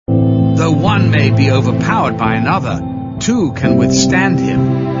one may be overpowered by another, two can withstand him,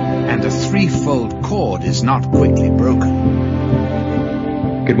 and a threefold cord is not quickly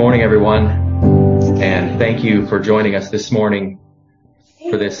broken. Good morning, everyone, and thank you for joining us this morning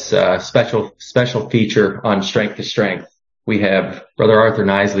for this special feature on Strength to Strength. We have Brother Arthur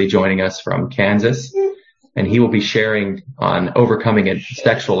Knisely joining us from Kansas, and he will be sharing on overcoming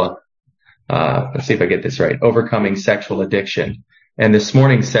sexual addiction. And this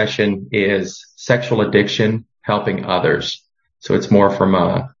morning's session is sexual addiction, helping others. So it's more from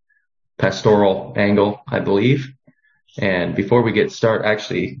a pastoral angle, I believe. And before we get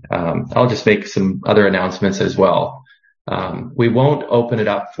started, I'll just make some other announcements as well. We won't open it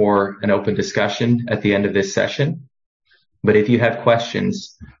up for an open discussion at the end of this session, but if you have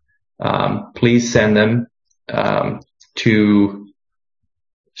questions, please send them to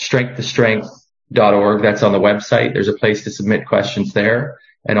strengthtostrength.org. That's on the website. There's a place to submit questions there,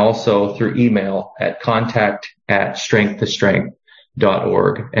 and also through email at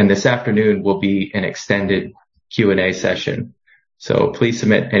contact@strengthtostrength.org. And this afternoon will be an extended Q&A session. So please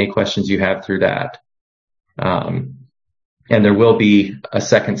submit any questions you have through that. And there will be a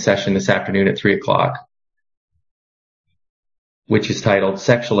second session this afternoon at 3:00, which is titled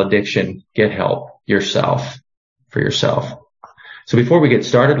Sexual Addiction, Get Help for yourself. So before we get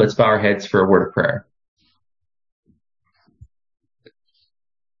started, let's bow our heads for a word of prayer.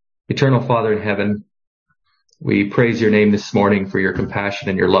 Eternal Father in heaven, we praise your name this morning for your compassion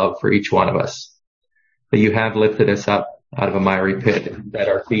and your love for each one of us, that you have lifted us up out of a miry pit and set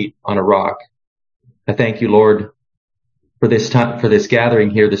our feet on a rock. I thank you, Lord, for this time, for this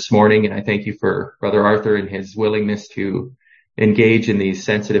gathering here this morning, and I thank you for Brother Arthur and his willingness to engage in these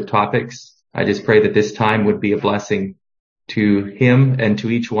sensitive topics. I just pray that this time would be a blessing to him and to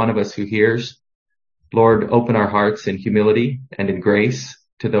each one of us who hears. Lord, open our hearts in humility and in grace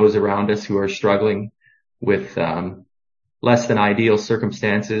to those around us who are struggling with less than ideal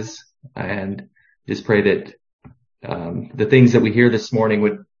circumstances, and just pray that the things that we hear this morning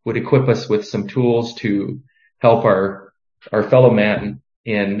would equip us with some tools to help our fellow man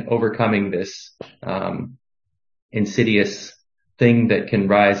in overcoming this insidious thing that can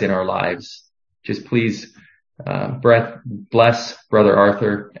rise in our lives. Just please bless Brother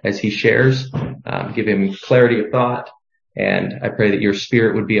Arthur as he shares, give him clarity of thought, and I pray that your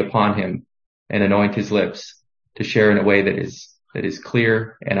Spirit would be upon him and anoint his lips to share in a way that is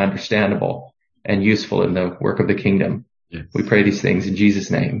clear and understandable and useful in the work of the kingdom. Yes. We pray these things in Jesus'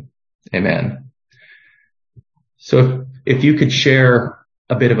 name. Amen. So if you could share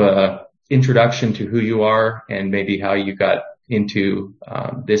a bit of a introduction to who you are and maybe how you got into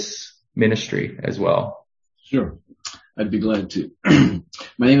this ministry as well. Sure. I'd be glad to.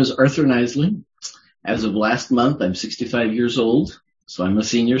 My name is Arthur Knisely. As of last month, I'm 65 years old, so I'm a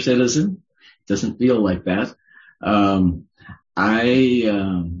senior citizen. Doesn't feel like that.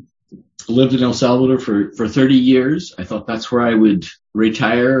 I lived in El Salvador for 30 years. I thought that's where I would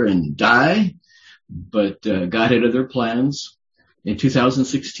retire and die, but God had other plans. In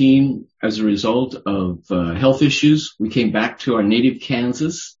 2016, as a result of health issues, we came back to our native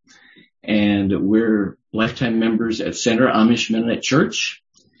Kansas, and we're lifetime members at Center Amish Mennonite Church,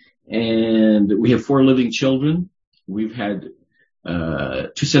 and we have 4 living children. We've had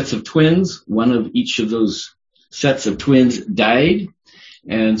 2 sets of twins. One of each of those sets of twins died,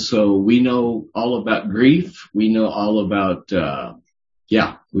 and so we know all about grief. We know all about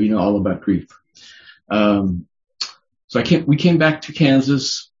grief. So we came back to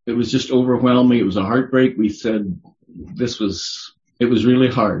Kansas. It was just overwhelming. It was a heartbreak. We said it was really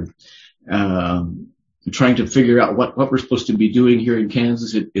hard. Trying to figure out what we're supposed to be doing here in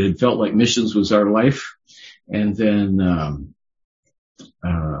Kansas. It had felt like missions was our life. And then,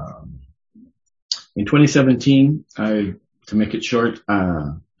 in 2017, to make it short,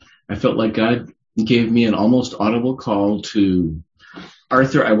 I felt like God gave me an almost audible call to,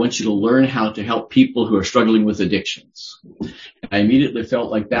 Arthur, I want you to learn how to help people who are struggling with addictions. And I immediately felt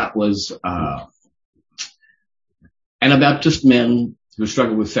like that was Anabaptist men who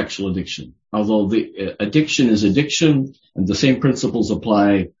struggle with sexual addiction. Although the addiction is addiction, and the same principles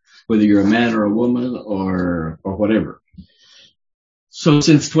apply whether you're a man or a woman or whatever. So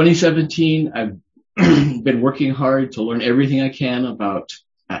since 2017, I've been working hard to learn everything I can about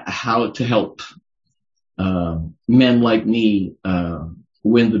how to help men like me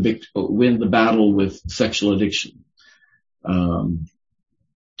win the battle with sexual addiction.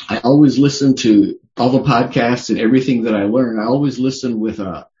 I always listen to all the podcasts and everything that I learn. I always listen with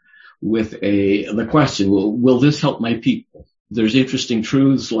the question, will this help my people? There's interesting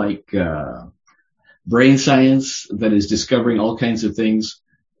truths like brain science that is discovering all kinds of things.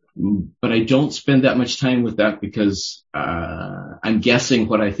 But I don't spend that much time with that because I'm guessing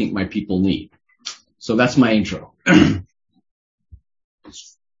what I think my people need. So that's my intro.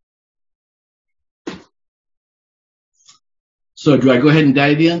 So do I go ahead and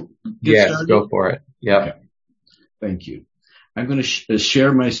dive in? Yes, go for it. Yeah. Okay. Thank you. I'm going to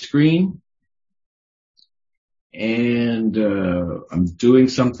share my screen. And I'm doing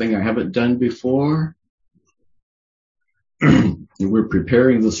something I haven't done before. We're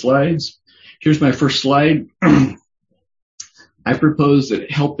preparing the slides. Here's my first slide. I propose that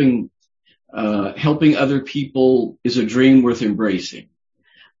helping other people is a dream worth embracing.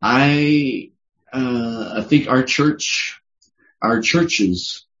 I think our churches,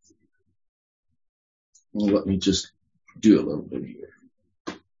 well, let me just do a little bit here.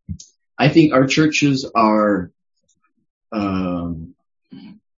 I think our churches are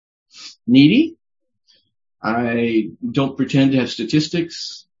needy. I don't pretend to have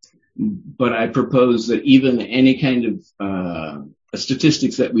statistics, but I propose that even any kind of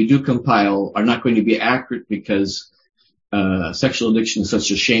statistics that we do compile are not going to be accurate because sexual addiction is such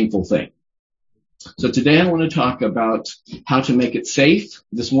a shameful thing. So today I want to talk about how to make it safe.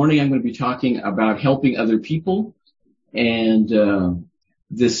 This morning I'm going to be talking about helping other people, and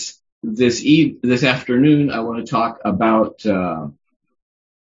this afternoon I want to talk about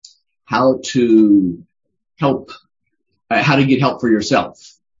how to get help for yourself.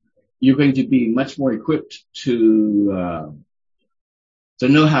 You're going to be much more equipped to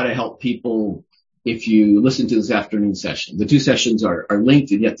know how to help people if you listen to this afternoon session. The two sessions are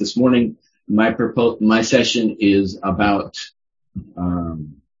linked, and yet this morning my session is about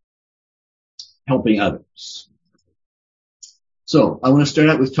helping others. So I want to start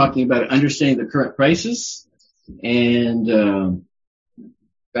out with talking about understanding the current crisis, and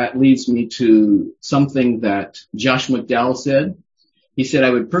that leads me to something that Josh McDowell said. He said,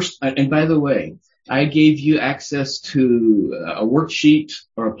 and by the way, I gave you access to a worksheet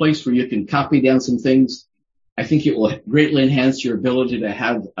or a place where you can copy down some things. I think it will greatly enhance your ability to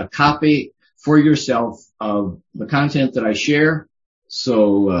have a copy for yourself of the content that I share.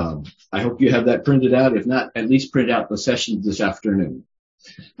 So I hope you have that printed out. If not, at least print out the session this afternoon.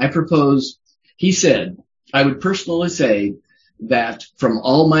 He said, I would personally say that from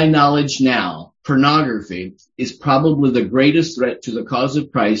all my knowledge now, pornography is probably the greatest threat to the cause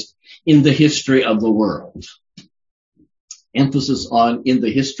of Christ in the history of the world. Emphasis on in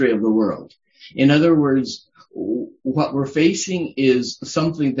the history of the world. In other words, what we're facing is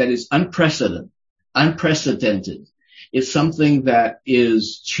something that is unprecedented. It's something that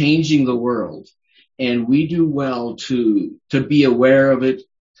is changing the world, and we do well to be aware of it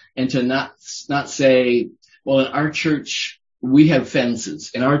and to not say, well, in our church we have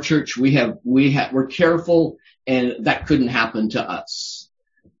fences. In our church we're careful, and that couldn't happen to us.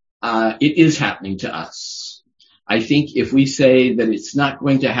 It is happening to us. I think if we say that it's not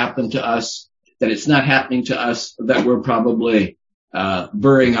going to happen to us, that it's not happening to us, that we're probably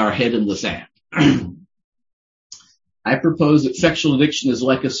burying our head in the sand. I propose that sexual addiction is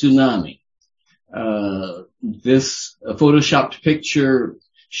like a tsunami. This photoshopped picture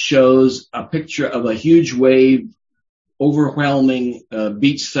shows a picture of a huge wave overwhelming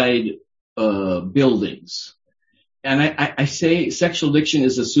beachside buildings. And I say sexual addiction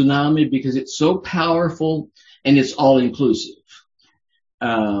is a tsunami because it's so powerful and it's all inclusive.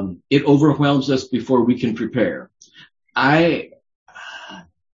 It overwhelms us before we can prepare.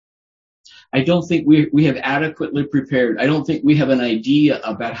 I don't think we have adequately prepared. I don't think we have an idea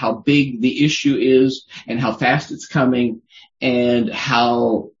about how big the issue is and how fast it's coming and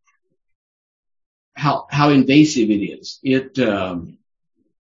how invasive it is.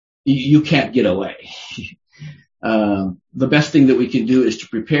 You can't get away. The best thing that we can do is to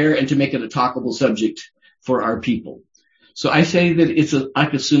prepare and to make it a talkable subject for our people. So I say that it's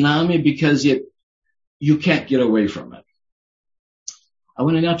like a tsunami because you can't get away from it. I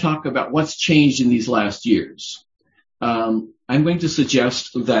want to now talk about what's changed in these last years. I'm going to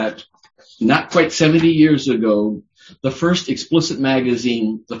suggest that not quite 70 years ago, the first explicit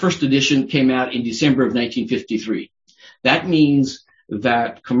magazine, the first edition, came out in December of 1953. That means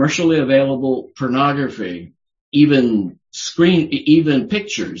that commercially available pornography, even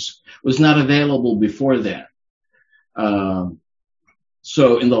pictures, was not available before then.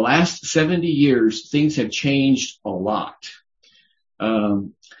 So in the last 70 years, things have changed a lot.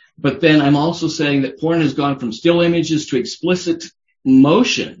 But then I'm also saying that porn has gone from still images to explicit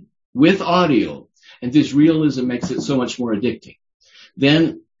motion with audio, and this realism makes it so much more addicting.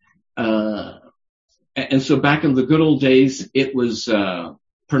 Then, and so back in the good old days, it was,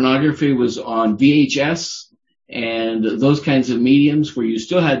 pornography was on VHS and those kinds of mediums where you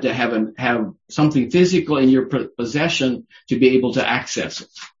still had to have something physical in your possession to be able to access it.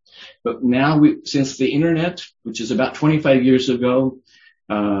 But now, since the internet, which is about 25 years ago,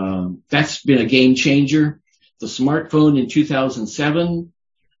 that's been a game changer. The smartphone in 2007,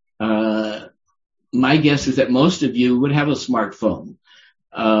 my guess is that most of you would have a smartphone.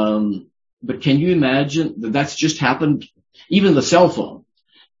 But can you imagine that that's just happened? Even the cell phone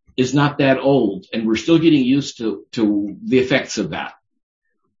is not that old, and we're still getting used to the effects of that.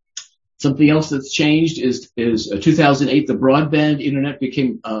 Something else that's changed is 2008, the broadband internet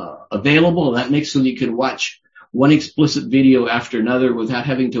became available, and that makes so that you can watch one explicit video after another without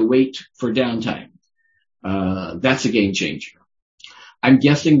having to wait for downtime. That's a game changer. I'm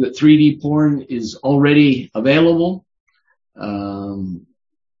guessing that 3D porn is already available.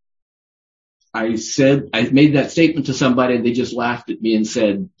 I made that statement to somebody and they just laughed at me and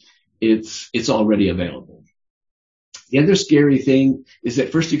said, it's already available. The other scary thing is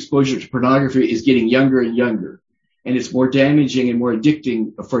that first exposure to pornography is getting younger and younger, and it's more damaging and more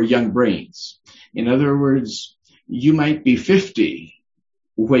addicting for young brains. In other words, you might be 50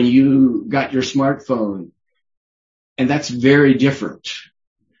 when you got your smartphone, and that's very different.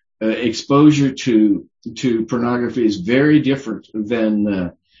 Exposure to pornography is very different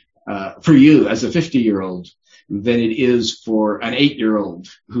than for you as a 50-year-old than it is for an 8-year-old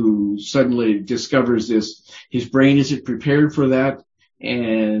who suddenly discovers this. His brain isn't prepared for that,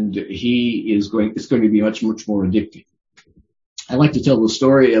 and it's going to be much, much more addictive. I like to tell the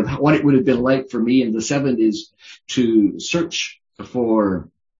story of what it would have been like for me in the 70s to search for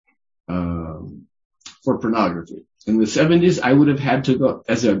pornography. In the 70s, I would have had to go,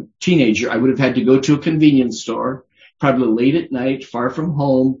 as a teenager, I would have had to go to a convenience store, probably late at night, far from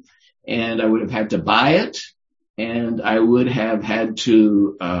home, and I would have had to buy it, and I would have had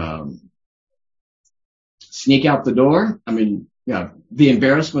to sneak out the door. I mean, yeah, the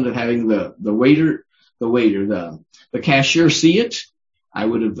embarrassment of having the cashier see it. I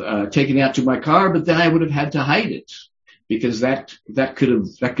would have taken it out to my car, but then I would have had to hide it because that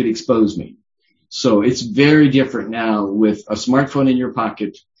could expose me. So it's very different now with a smartphone in your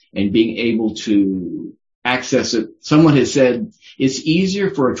pocket and being able to access it. Someone has said it's easier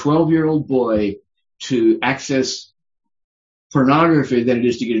for a 12-year-old boy to access pornography than it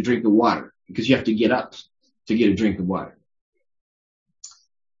is to get a drink of water, because you have to get up to get a drink of water.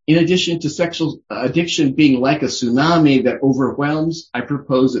 In addition to sexual addiction being like a tsunami that overwhelms, I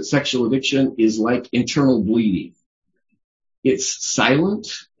propose that sexual addiction is like internal bleeding. It's silent,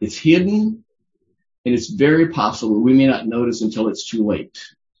 it's hidden, and it's very possible we may not notice until it's too late.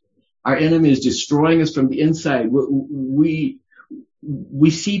 Our enemy is destroying us from the inside. We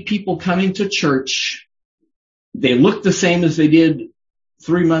see people coming to church. They look the same as they did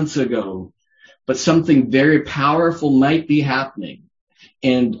 3 months ago, but something very powerful might be happening.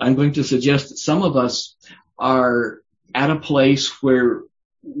 And I'm going to suggest that some of us are at a place where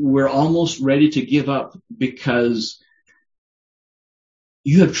we're almost ready to give up because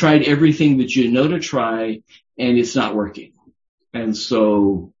you have tried everything that you know to try and it's not working. And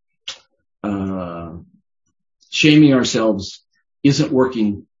so shaming ourselves isn't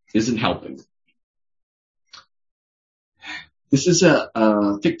working, isn't helping. This is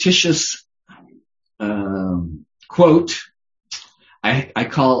a fictitious quote.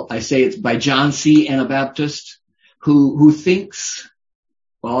 I say it's by John C. Anabaptist, who thinks,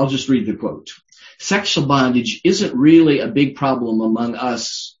 well, I'll just read the quote. Sexual bondage isn't really a big problem among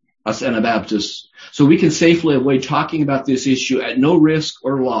us Anabaptists, so we can safely avoid talking about this issue at no risk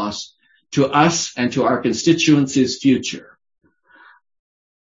or loss to us and to our constituencies' future.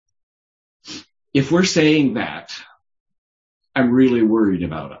 If we're saying that, I'm really worried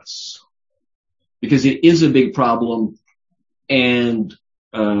about us, because it is a big problem, and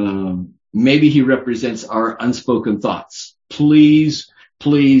maybe he represents our unspoken thoughts. Please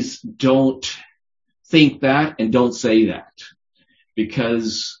don't think that and don't say that,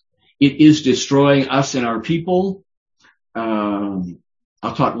 because it is destroying us and our people.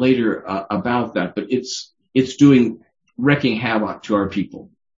 I'll talk later about that, but it's wrecking havoc to our people.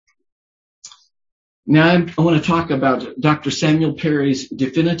 Now I want to talk about Dr. Samuel Perry's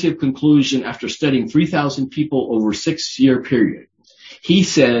definitive conclusion after studying 3,000 people over a 6-year period. He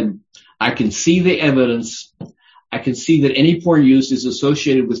said, I can see the evidence. I can see that any porn use is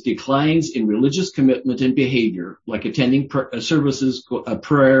associated with declines in religious commitment and behavior, like attending services,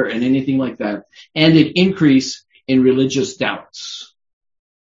 prayer, and anything like that, and an increase in religious doubts.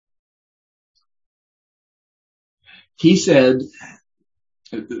 He said,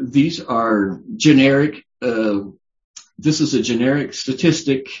 these are generic, this is a generic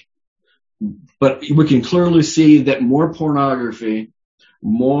statistic But we can clearly see that more pornography,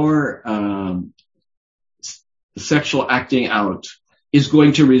 more sexual acting out is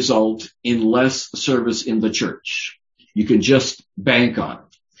going to result in less service in the church. You can just bank on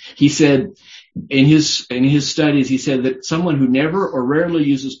it. He said in his studies, he said that someone who never or rarely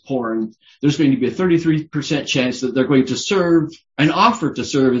uses porn, there's going to be a 33% chance that they're going to serve and offer to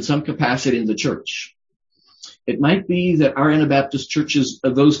serve in some capacity in the church. It might be that our Anabaptist churches,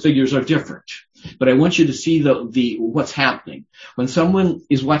 those figures are different. But I want you to see the what's happening. When someone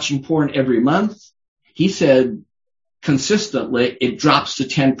is watching porn every month, he said consistently it drops to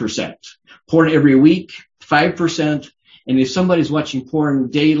 10%. Porn every week, 5%. And if somebody's watching porn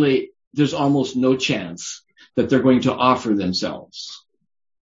daily, there's almost no chance that they're going to offer themselves.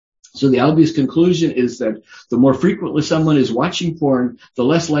 So the obvious conclusion is that the more frequently someone is watching porn, the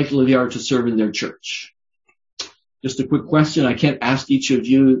less likely they are to serve in their church. Just a quick question. I can't ask each of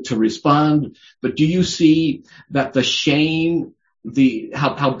you to respond, but do you see that the shame,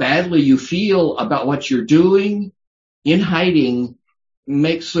 how badly you feel about what you're doing in hiding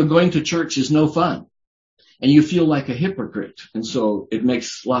makes going to church is no fun? And you feel like a hypocrite. And so it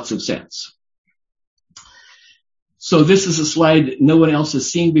makes lots of sense. So this is a slide no one else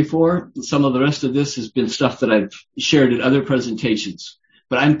has seen before. Some of the rest of this has been stuff that I've shared at other presentations.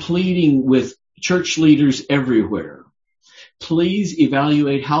 But I'm pleading with church leaders everywhere. Please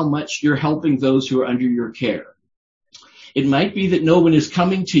evaluate how much you're helping those who are under your care. It might be that no one is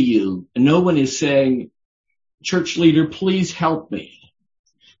coming to you and no one is saying, church leader, please help me.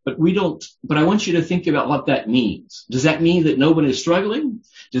 But I want you to think about what that means. Does that mean that no one is struggling?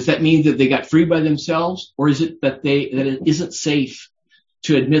 Does that mean that they got free by themselves? Or is it that it isn't safe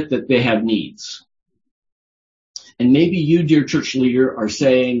to admit that they have needs? And maybe you, dear church leader, are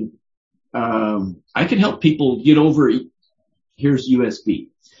saying, I can help people get over, here's USB.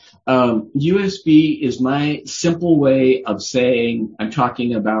 USB is my simple way of saying, I'm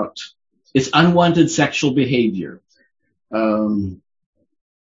talking about, it's unwanted sexual behavior.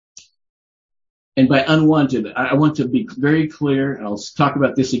 And by unwanted, I want to be very clear, and I'll talk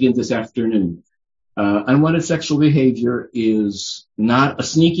about this again this afternoon. Unwanted sexual behavior is not a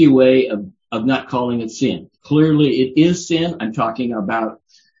sneaky way of not calling it sin. Clearly it is sin. I'm talking about,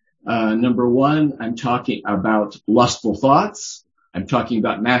 number one, I'm talking about lustful thoughts. I'm talking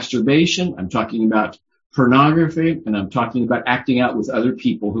about masturbation. I'm talking about pornography, and I'm talking about acting out with other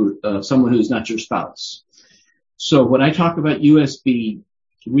people someone who's not your spouse. So when I talk about USB,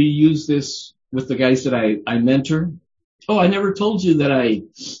 we use this with the guys that I mentor. Oh, I never told you that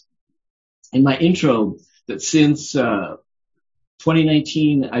in my intro, that since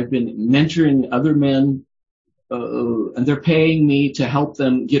 2019, I've been mentoring other men, and they're paying me to help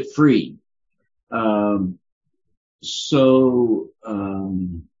them get free.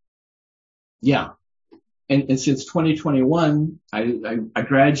 Yeah. And since 2021, I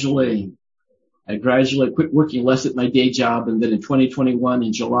gradually quit working less at my day job, and then in 2021,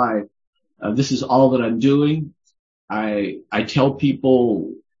 in July, this is all that I'm doing. I tell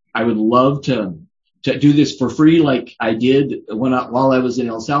people I would love to do this for free like I did while I was in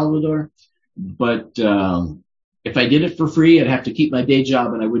El Salvador. But if I did it for free, I'd have to keep my day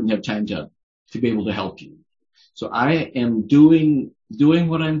job and I wouldn't have time to be able to help you. So I am doing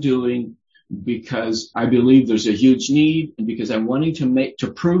what I'm doing because I believe there's a huge need, and because I'm wanting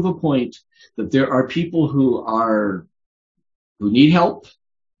to prove a point that there are people who need help.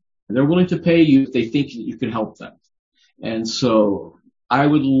 And they're willing to pay you if they think you can help them. And so I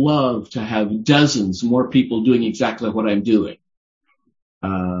would love to have dozens more people doing exactly what I'm doing.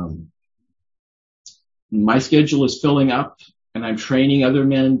 My schedule is filling up, and I'm training other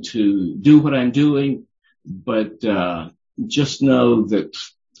men to do what I'm doing. But just know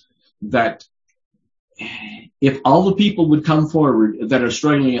that if all the people would come forward that are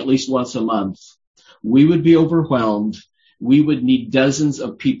struggling at least once a month, we would be overwhelmed. We would need dozens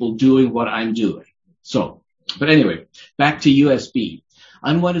of people doing what I'm doing. So, but anyway, back to USB.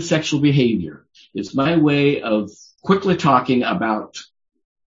 Unwanted sexual behavior. It's my way of quickly talking about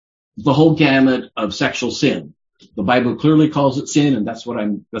the whole gamut of sexual sin. The Bible clearly calls it sin, and that's what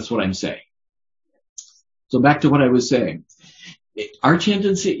I'm saying. So back to what I was saying. Our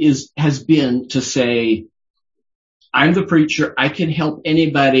tendency has been to say, I'm the preacher, I can help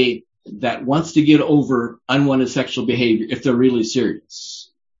anybody that wants to get over unwanted sexual behavior if they're really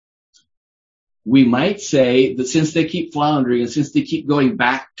serious. We might say that since they keep floundering and since they keep going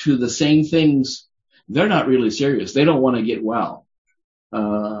back to the same things, they're not really serious. They don't want to get well.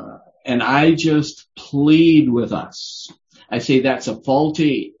 And I just plead with us. I say that's a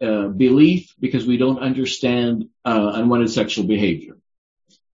faulty belief because we don't understand unwanted sexual behavior.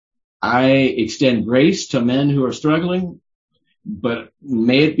 I extend grace to men who are struggling, but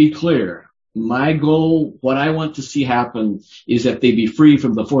may it be clear, my goal, what I want to see happen, is that they be free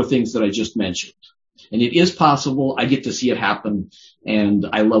from the 4 things that I just mentioned. And it is possible. I get to see it happen, and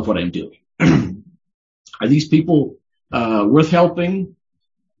I love what I'm doing. Are these people worth helping?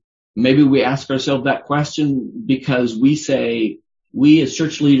 Maybe we ask ourselves that question because we as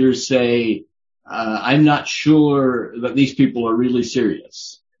church leaders say, I'm not sure that these people are really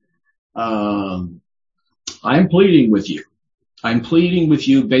serious. I'm pleading with you. I'm pleading with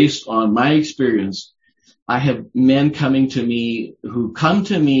you based on my experience. I have men coming to me who come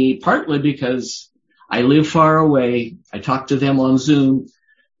to me partly because I live far away. I talk to them on Zoom,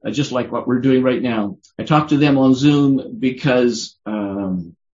 just like what we're doing right now. I talk to them on Zoom because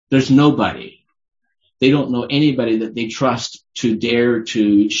there's nobody. They don't know anybody that they trust to dare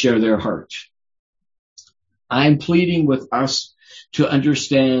to share their heart. I'm pleading with us to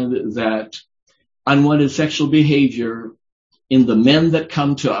understand that unwanted sexual behavior in the men that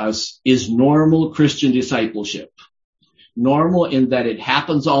come to us is normal Christian discipleship. Normal in that it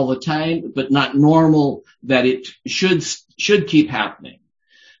happens all the time, but not normal that it should keep happening.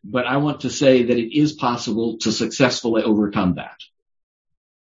 But I want to say that it is possible to successfully overcome that.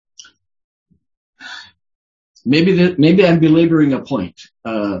 Maybe I'm belaboring a point,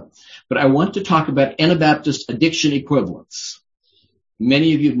 but I want to talk about Anabaptist addiction equivalence.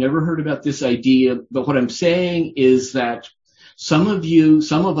 Many of you have never heard about this idea, but what I'm saying is that some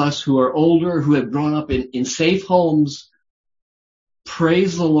of us who are older, who have grown up in safe homes,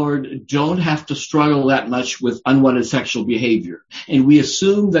 praise the Lord, don't have to struggle that much with unwanted sexual behavior. And we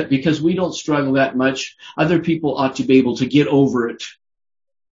assume that because we don't struggle that much, other people ought to be able to get over it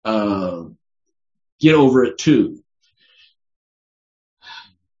too.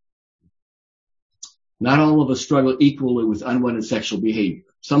 Not all of us struggle equally with unwanted sexual behavior.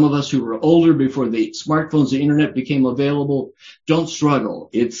 Some of us who were older before the smartphones, the internet became available, don't struggle.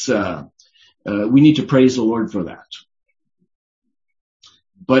 We need to praise the Lord for that.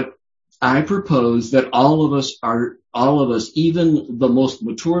 But I propose that all of us, even the most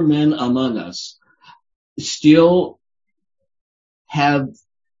mature men among us, still have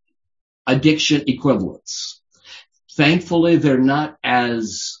addiction equivalents. Thankfully, they're not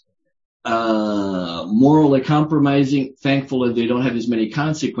as morally compromising. Thankfully, they don't have as many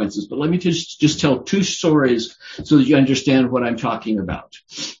consequences. But let me just tell 2 stories so that you understand what I'm talking about.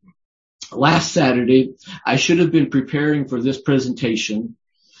 Last Saturday, I should have been preparing for this presentation.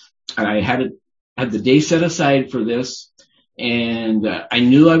 I had the day set aside for this, and I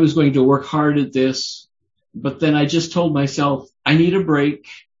knew I was going to work hard at this, but then I just told myself, I need a break.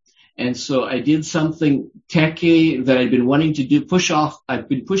 And so I did something techy that I'd been wanting to do, I've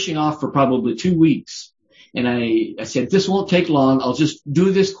been pushing off for probably 2 weeks. And I said, this won't take long. I'll just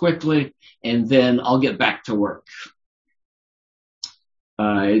do this quickly and then I'll get back to work.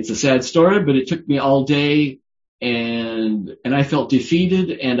 It's a sad story, but it took me all day and I felt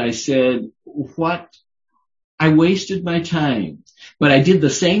defeated and I said, I wasted my time, but I did the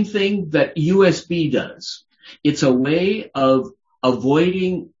same thing that USB does. It's a way of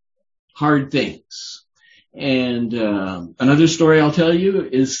avoiding hard things. And another story I'll tell you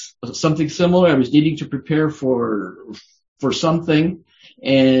is something similar. I was needing to prepare for something,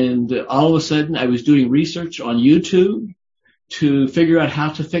 and all of a sudden I was doing research on YouTube to figure out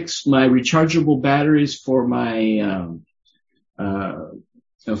how to fix my rechargeable batteries for my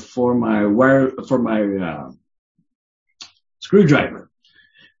screwdriver.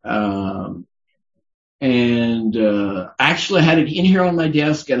 Actually I had it in here on my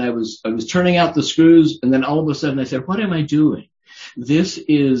desk and I was turning out the screws, and then all of a sudden I said, what am I doing?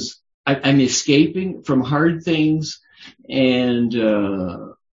 I'm escaping from hard things, and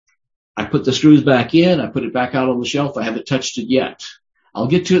I put the screws back in, I put it back out on the shelf, I haven't touched it yet. I'll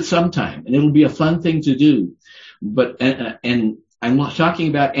get to it sometime, and it'll be a fun thing to do. But, and I'm talking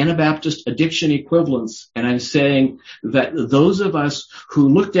about Anabaptist addiction equivalence, and I'm saying that those of us who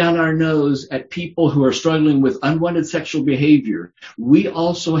look down our nose at people who are struggling with unwanted sexual behavior, we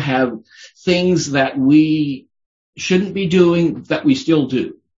also have things that we shouldn't be doing that we still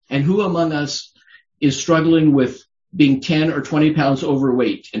do. And who among us is struggling with being 10 or 20 pounds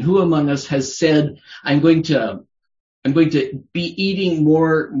overweight? And who among us has said, I'm going to be eating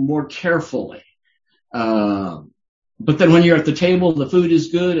more carefully? But then when you're at the table and the food is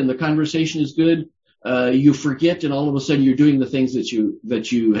good and the conversation is good, you forget, and all of a sudden you're doing the things that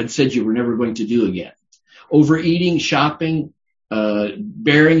you had said you were never going to do again. Overeating, shopping,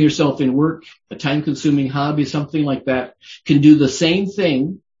 burying yourself in work, a time-consuming hobby, something like that, can do the same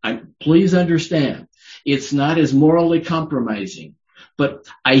thing. Please understand, it's not as morally compromising, But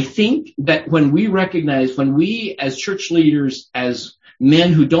I think that when we as church leaders, as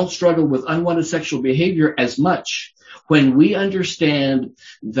men who don't struggle with unwanted sexual behavior as much, when we understand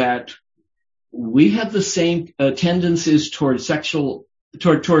that we have the same tendencies toward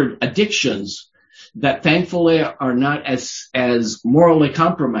addictions that thankfully are not as morally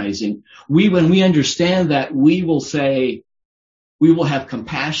compromising, when we understand that, we will have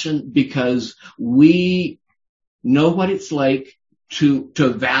compassion, because we know what it's like to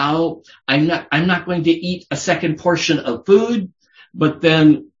vow, I'm not going to eat a second portion of food, but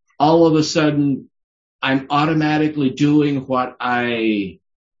then all of a sudden I'm automatically doing what I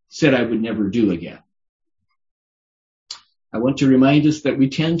said I would never do again. I want to remind us that we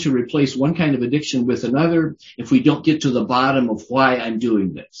tend to replace one kind of addiction with another if we don't get to the bottom of why I'm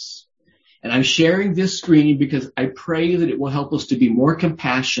doing this. And I'm sharing this screen because I pray that it will help us to be more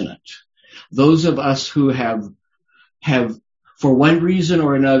compassionate. Those of us who have for one reason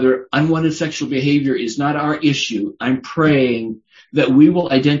or another, unwanted sexual behavior is not our issue. I'm praying that we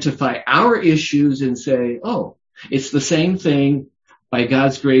will identify our issues and say, oh, it's the same thing. By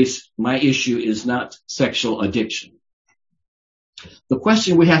God's grace, my issue is not sexual addiction. The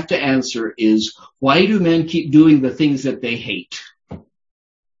question we have to answer is, why do men keep doing the things that they hate?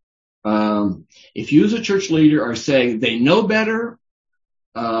 If you as a church leader are saying they know better,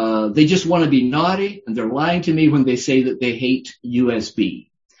 they just want to be naughty, and they're lying to me when they say that they hate USB.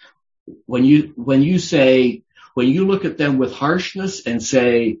 When you look at them with harshness and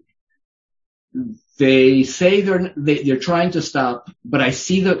say, they say they're trying to stop, but I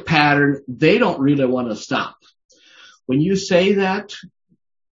see the pattern, they don't really want to stop. When you say that,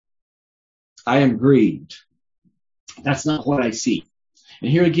 I am grieved. That's not what I see. And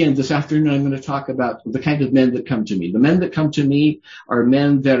here again, this afternoon, I'm going to talk about the kind of men that come to me. The men that come to me are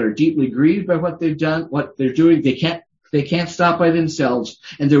men that are deeply grieved by what they've done, what they're doing. They can't stop by themselves,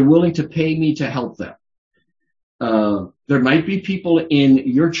 and they're willing to pay me to help them. There might be people in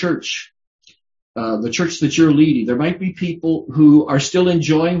your church, the church that you're leading. There might be people who are still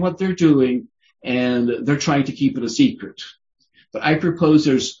enjoying what they're doing, and they're trying to keep it a secret. But I propose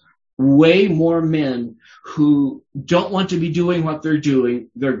there's way more men who don't want to be doing what they're doing.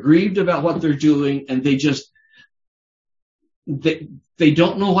 They're grieved about what they're doing, and they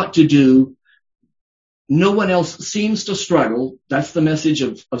don't know what to do. No one else seems to struggle. That's the message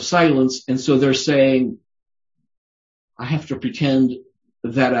of silence. And so they're saying, I have to pretend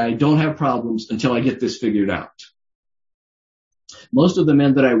that I don't have problems until I get this figured out. Most of the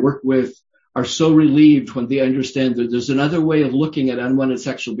men that I work with are so relieved when they understand that there's another way of looking at unwanted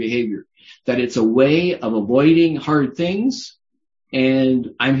sexual behavior, that it's a way of avoiding hard things.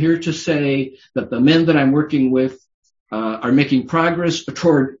 And I'm here to say that the men that I'm working with are making progress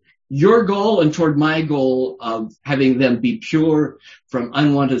toward your goal and toward my goal of having them be pure from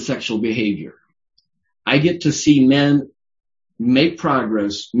unwanted sexual behavior. I get to see men make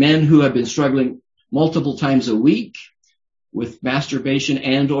progress, men who have been struggling multiple times a week with masturbation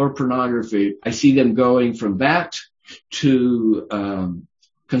and or pornography. I see them going from that to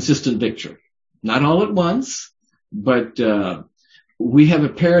consistent victory. Not all at once, but we have a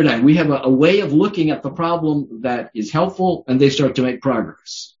paradigm. We have a way of looking at the problem that is helpful, and they start to make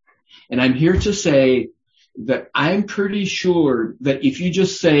progress. And I'm here to say that I'm pretty sure that if you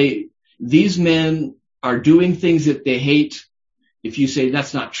just say these men are doing things that they hate, if you say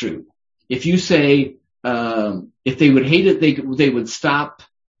that's not true, if you say if they would hate it, they would stop.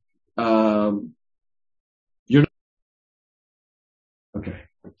 You're not okay.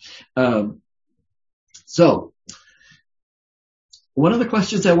 So one of the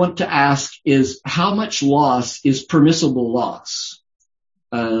questions I want to ask is, how much loss is permissible loss?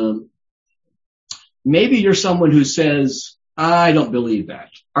 Maybe you're someone who says, I don't believe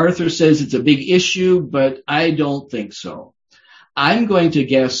that. Arthur says it's a big issue, but I don't think so. I'm going to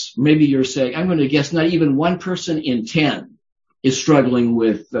guess, maybe you're saying, I'm going to guess not even one person in 10 is struggling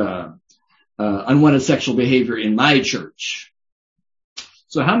with unwanted sexual behavior in my church.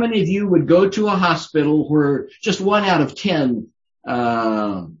 So how many of you would go to a hospital where just 1 out of 10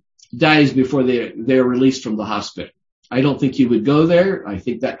 dies before they're released from the hospital? I don't think you would go there. I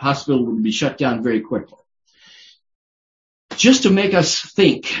think that hospital would be shut down very quickly. Just to make us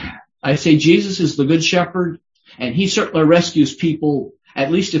think, I say Jesus is the good shepherd, and he certainly rescues people,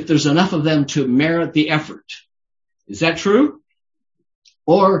 at least if there's enough of them to merit the effort. Is that true?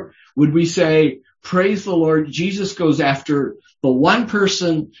 Or would we say, praise the Lord, Jesus goes after the one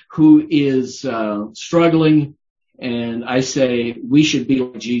person who is struggling, and I say we should be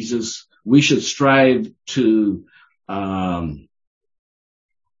like Jesus. We should strive to go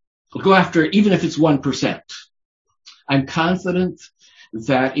after, even if it's 1%. I'm confident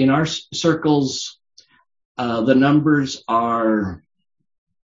that in our circles, the numbers are,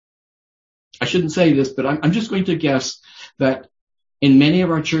 I shouldn't say this, but I'm just going to guess that in many of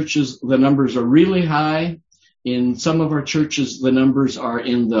our churches, the numbers are really high. In some of our churches, the numbers are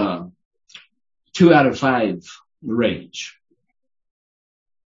in the 2 out of 5 range.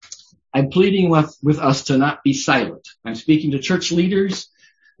 I'm pleading with us to not be silent. I'm speaking to church leaders,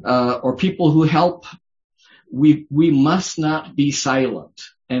 or people who help. We must not be silent.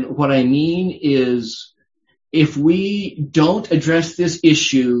 And what I mean is, if we don't address this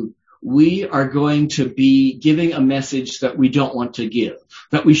issue, we are going to be giving a message that we don't want to give,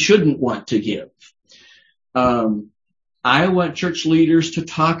 that we shouldn't want to give. I want church leaders to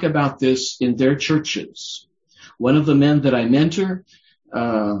talk about this in their churches. One of the men that I mentor,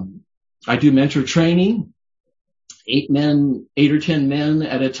 I do mentor training, 8 or 10 men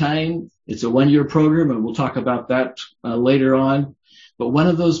at a time. It's a 1-year program, and we'll talk about that later on. But one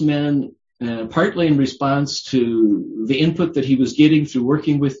of those men, partly in response to the input that he was getting through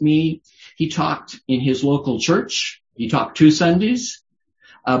working with me, he talked in his local church. He talked 2 Sundays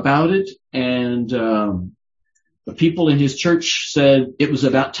about it, and the people in his church said it was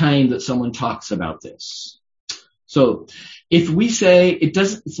about time that someone talks about this. So if we say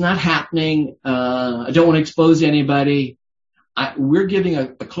it's not happening, I don't want to expose anybody, we're giving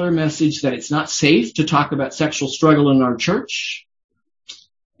a clear message that it's not safe to talk about sexual struggle in our church.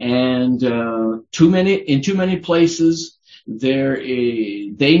 And in too many places,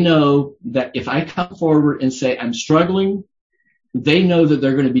 they know that if I come forward and say I'm struggling, they know that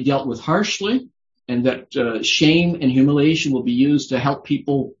they're going to be dealt with harshly, and that shame and humiliation will be used to help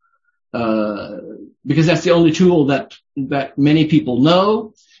people, because that's the only tool that many people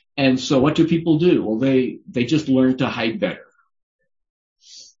know. And so what do people do? Well, they just learn to hide better.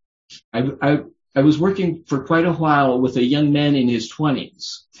 I was working for quite a while with a young man in his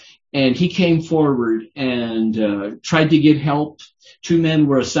 20s, and he came forward and tried to get help. 2 men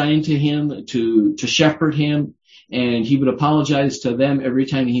were assigned to him to shepherd him, and he would apologize to them every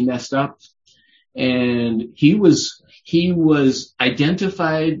time he messed up. And he was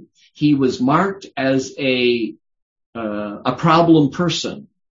identified, he was marked as a problem person.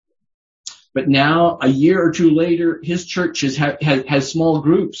 But now, a year or 2 later, his church has small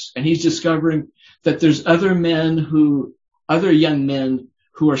groups, and he's discovering that there's other young men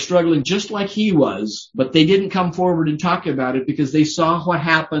who are struggling just like he was, but they didn't come forward and talk about it because they saw what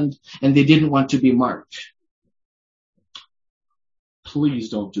happened and they didn't want to be marked. Please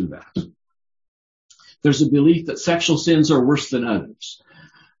don't do that. There's a belief that sexual sins are worse than others.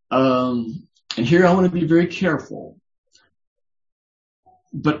 And here I want to be very careful.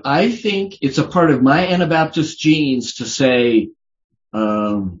 But I think it's a part of my Anabaptist genes to say,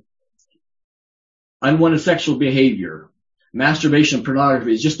 unwanted sexual behavior, masturbation and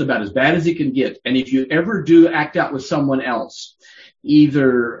pornography is just about as bad as it can get. And if you ever do act out with someone else,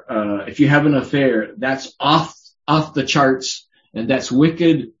 either if you have an affair, that's off the charts, and that's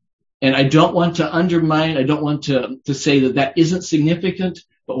wicked. And I don't want to undermine, I don't want to say that isn't significant,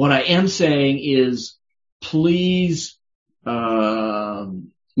 but what I am saying is, please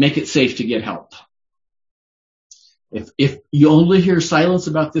make it safe to get help. If you only hear silence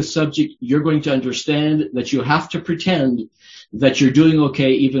about this subject, you're going to understand that you have to pretend that you're doing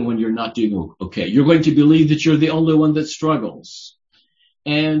okay even when you're not doing okay. You're going to believe that you're the only one that struggles.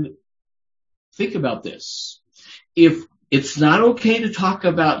 And think about this. If it's not okay to talk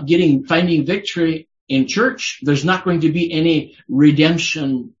about finding victory in church, there's not going to be any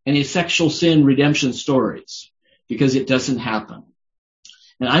redemption, any sexual sin redemption stories, because it doesn't happen.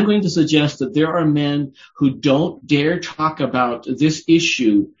 And I'm going to suggest that there are men who don't dare talk about this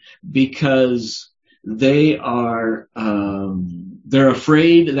issue because they're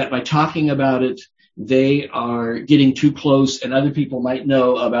afraid that by talking about it, they are getting too close and other people might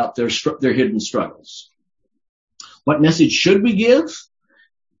know about their hidden struggles. What message should we give?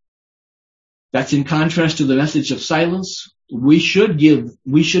 That's in contrast to the message of silence. We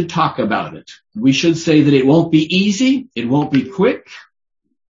should talk about it. We should say that it won't be easy. It won't be quick.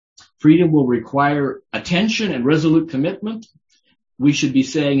 Freedom will require attention and resolute commitment. We should be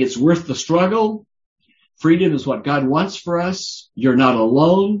saying it's worth the struggle. Freedom is what God wants for us. You're not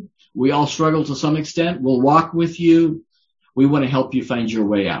alone. We all struggle to some extent. We'll walk with you. We want to help you find your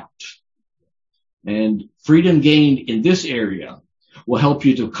way out. And freedom gained in this area will help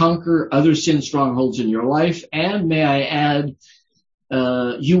you to conquer other sin strongholds in your life. And may I add,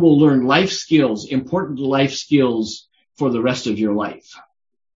 you will learn life skills, important life skills for the rest of your life.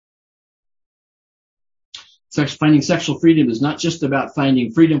 Finding sexual freedom is not just about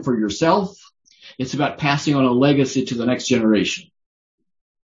finding freedom for yourself. It's about passing on a legacy to the next generation.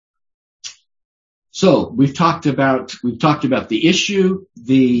 So we've talked about the issue,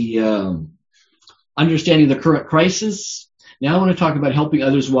 the understanding the current crisis. Now I want to talk about helping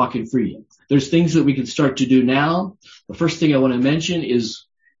others walk in freedom. There's things that we can start to do now. The first thing I want to mention is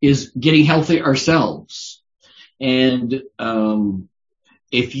getting healthy ourselves. And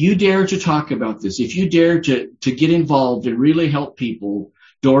if you dare to talk about this, if you dare to get involved and really help people,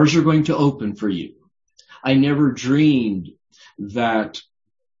 doors are going to open for you. I never dreamed that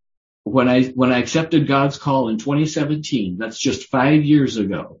when I accepted God's call in 2017, that's just 5 years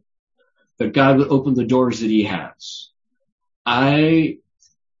ago, that God would open the doors that he has. I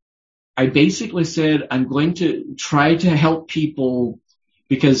basically said, I'm going to try to help people,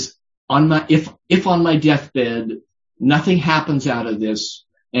 because if on my deathbed, nothing happens out of this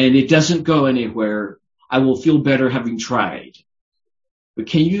and it doesn't go anywhere, I will feel better having tried. But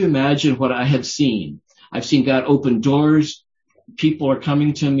can you imagine what I have seen? I've seen God open doors. People are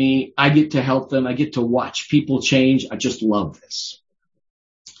coming to me. I get to help them. I get to watch people change. I just love this.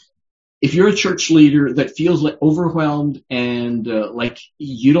 If you're a church leader that feels like overwhelmed and like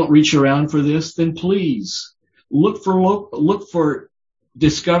you don't reach around for this, then please look for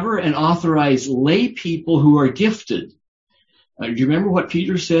discover and authorize lay people who are gifted. Do you remember what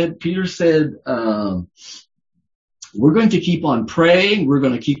Peter said? Peter said, we're going to keep on praying. We're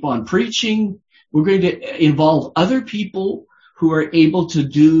going to keep on preaching. We're going to involve other people who are able to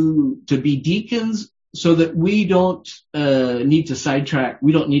be deacons, so that we don't need to sidetrack.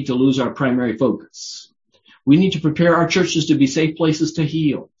 We don't need to lose our primary focus. We need to prepare our churches to be safe places to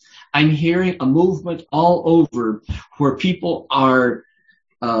heal. I'm hearing a movement all over where people are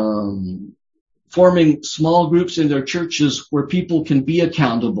forming small groups in their churches where people can be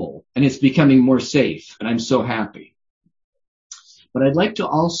accountable, and it's becoming more safe, and I'm so happy. But I'd like to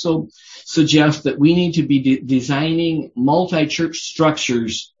also suggest that we need to be designing multi-church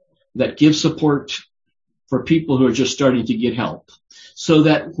structures that give support for people who are just starting to get help, so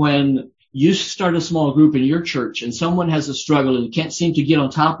that when you start a small group in your church and someone has a struggle and can't seem to get on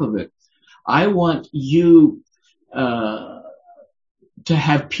top of it, I want you to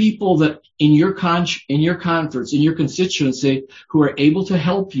have people that in your conference, in your constituency, who are able to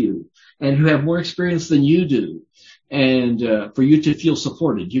help you and who have more experience than you do, and for you to feel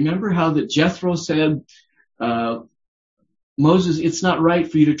supported. Do you remember how that Jethro said, Moses, it's not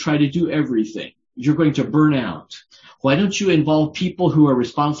right for you to try to do everything. You're going to burn out. Why don't you involve people who are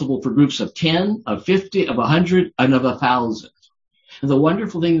responsible for groups of 10, of 50, of 100, and of 1,000? And the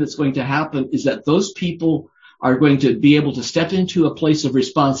wonderful thing that's going to happen is that those people are going to be able to step into a place of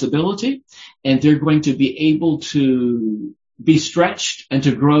responsibility, and they're going to be able to be stretched and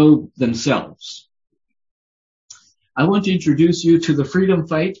to grow themselves. I want to introduce you to the Freedom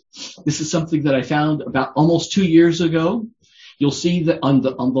Fight. This is something that I found about almost 2 years ago. You'll see that on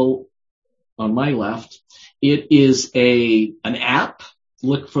my left, it is an app.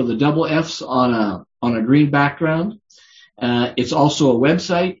 Look for the double F's on a green background. It's also a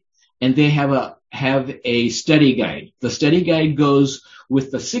website, and they have a study guide. The study guide goes with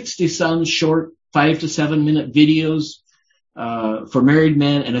the 60-some short 5 to 7 minute videos for married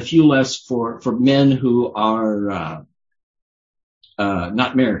men, and a few less for men who are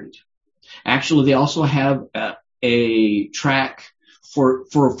not married. Actually, they also have a track for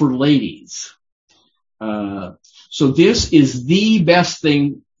ladies. So this is the best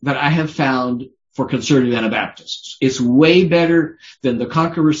thing that I have found for conservative Anabaptists. It's way better than the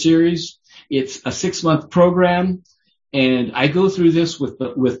Conqueror series. It's a 6-month program, and I go through this with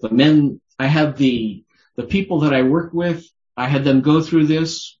the men. I have the people that I work with. I had them go through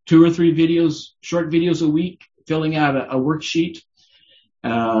this 2 or 3 videos, short videos a week, filling out a worksheet.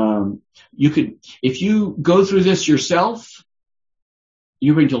 If you go through this yourself,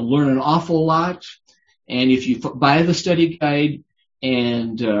 you're going to learn an awful lot. And if you buy the study guide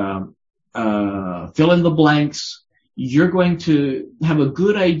and fill in the blanks, you're going to have a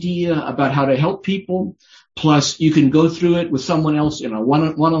good idea about how to help people. Plus, you can go through it with someone else in a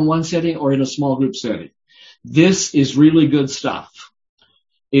one-on-one setting or in a small group setting. This is really good stuff.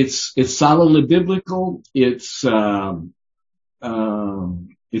 It's solidly biblical. It's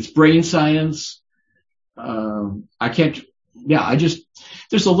brain science.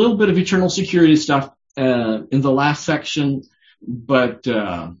 There's a little bit of eternal security stuff in the last section, but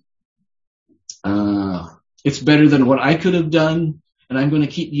it's better than what I could have done, and I'm going to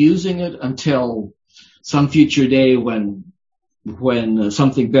keep using it until some future day when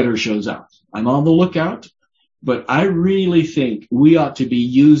something better shows up. I'm on the lookout, but I really think we ought to be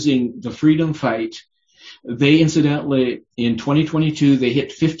using the Freedom Fight. They incidentally, in 2022, they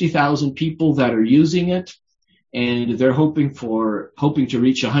hit 50,000 people that are using it. and they're hoping to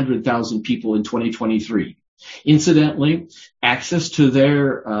reach 100,000 people in 2023. Incidentally, access to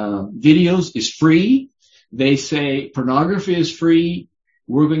their videos is free. They say pornography is free.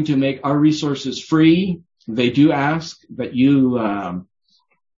 We're going to make our resources free. They do ask that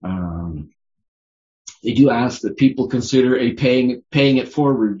people consider a paying it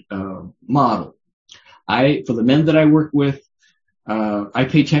forward model. For the men that I work with, I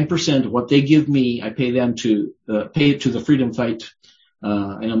pay 10% of what they give me. I pay them to pay it to the Freedom Fight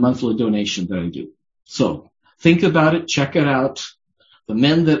in a monthly donation that I do. So think about it, check it out. The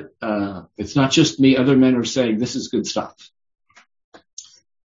men that it's not just me, other men are saying this is good stuff.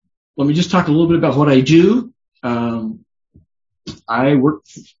 Let me just talk a little bit about what I do. I work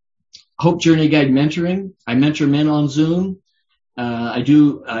Hope Journey Guide mentoring. I mentor men on Zoom.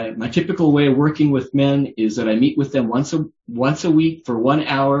 My typical way of working with men is that I meet with them once a week for 1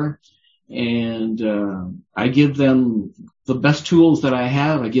 hour, and I give them the best tools that I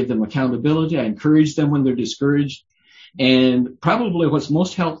have. I give them accountability. I encourage them when they're discouraged. And probably what's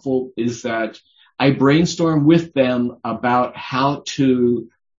most helpful is that I brainstorm with them about how to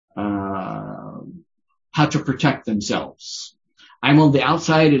protect themselves. I'm on the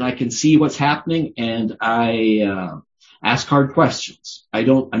outside and I can see what's happening, and I ask hard questions.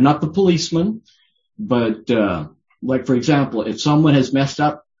 I'm not the policeman, but like for example, if someone has messed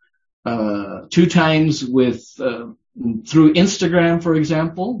up 2 times through Instagram, for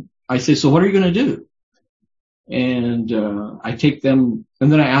example, I say, so what are you going to do? And I take them,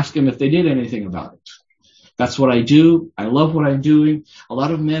 and then I ask them if they did anything about it. That's what I do. I love what I'm doing. A lot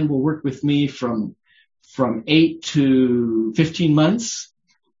of men will work with me from 8 to 15 months.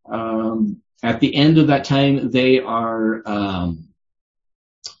 At the end of that time, they're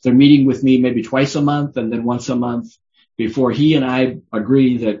meeting with me maybe twice a month and then once a month before he and I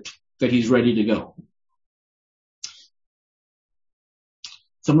agree that he's ready to go.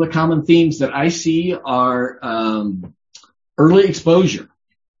 Some of the common themes that I see are early exposure.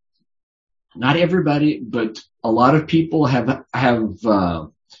 Not everybody, but a lot of people have had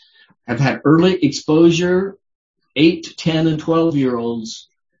early exposure. 8, 10, and 12-year-olds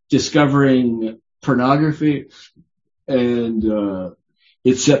discovering pornography, and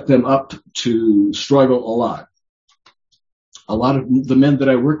it set them up to struggle a lot. A lot of the men that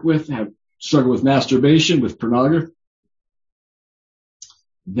I work with have struggled with masturbation, with pornography.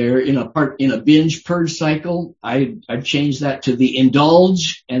 They're in a binge purge cycle. I've changed that to the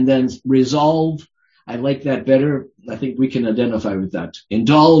indulge and then resolve. I like that better. I think we can identify with that.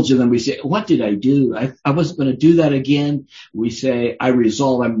 Indulge, and then we say, what did I do? I wasn't going to do that again. We say, I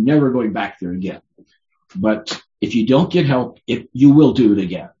resolve. I'm never going back there again. But if you don't get help, you will do it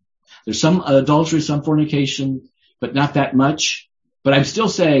again. There's some adultery, some fornication, but not that much. But I'm still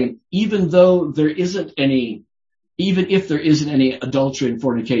saying, even if there isn't any adultery and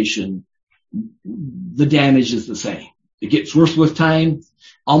fornication, the damage is the same. It gets worse with time.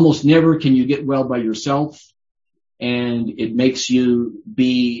 Almost never can you get well by yourself, and it makes you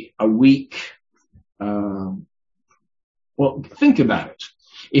be a weak. Well, think about it.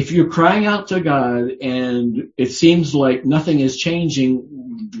 If you're crying out to God and it seems like nothing is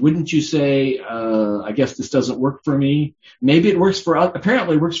changing, wouldn't you say, I guess this doesn't work for me? Maybe it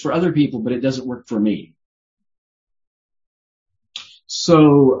apparently works for other people, but it doesn't work for me.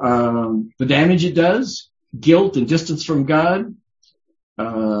 So, the damage it does, guilt and distance from God,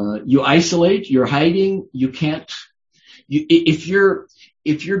 you isolate, you're hiding, you can't, if you're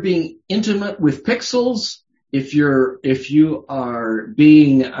being intimate with pixels, if you're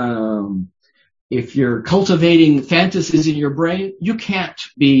cultivating fantasies in your brain, you can't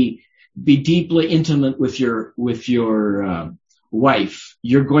be deeply intimate with your wife.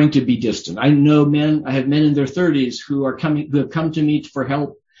 You're going to be distant. I have men in their 30s who have come to me for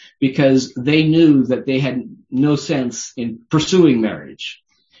help because they knew that they had no sense in pursuing marriage.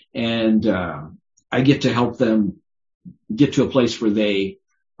 And I get to help them get to a place where they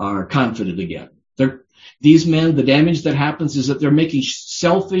are confident again. These men, the damage that happens is that they're making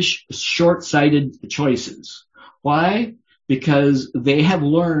selfish, short-sighted choices. Why? Because they have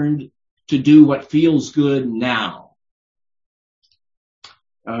learned to do what feels good now.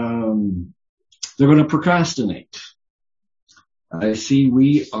 They're going to procrastinate. I see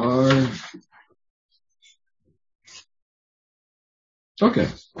we are... Okay.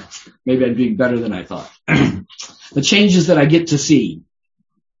 Maybe I'm doing better than I thought. The changes that I get to see.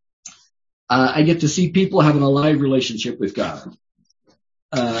 I get to see people having a live relationship with God.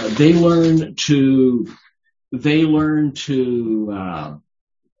 They learn to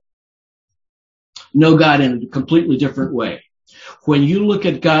know God in a completely different way. When you look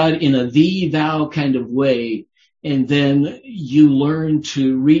at God in a thee, thou kind of way, And then you learn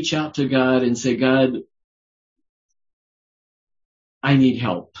to reach out to God and say, God, I need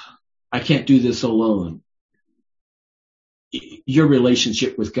help. I can't do this alone. Your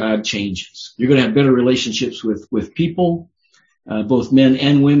relationship with God changes. You're going to have better relationships with people, both men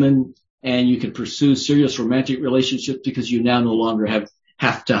and women, and you can pursue serious romantic relationships because you now no longer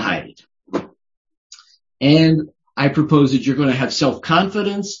have to hide. And I propose that you're going to have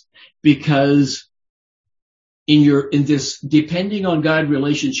self-confidence because in this depending on God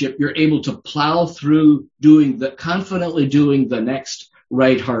relationship, you're able to plow through confidently doing the next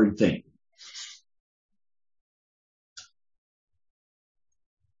right hard thing.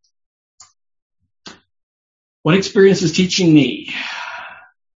 What experience is teaching me?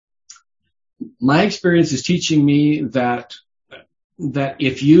 My experience is teaching me that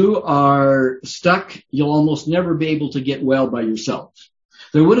if you are stuck, you'll almost never be able to get well by yourself.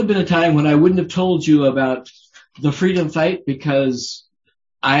 There would have been a time when I wouldn't have told you about the freedom fight because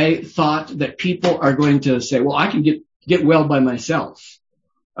I thought that people are going to say, well, I can get well by myself.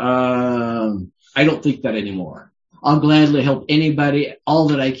 I don't think that anymore. I'll gladly help anybody, all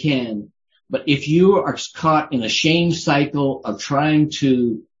that I can. But if you are caught in a shame cycle of trying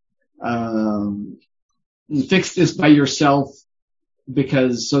to fix this by yourself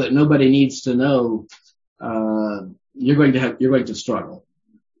so that nobody needs to know, you're going to struggle.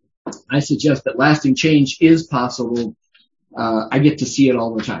 I suggest that lasting change is possible. I get to see it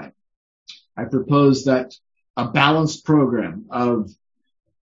all the time. I propose that a balanced program of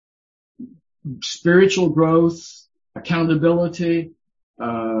spiritual growth, accountability,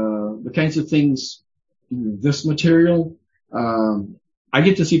 the kinds of things, this material, I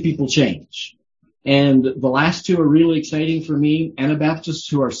get to see people change. And the last two are really exciting for me. Anabaptists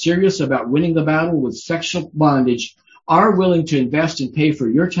who are serious about winning the battle with sexual bondage are willing to invest and pay for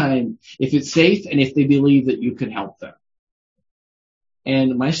your time if it's safe and if they believe that you can help them.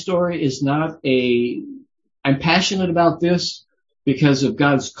 And my story is I'm passionate about this because of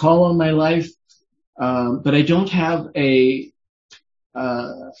God's call on my life, but I don't have a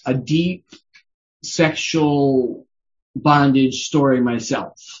deep sexual bondage story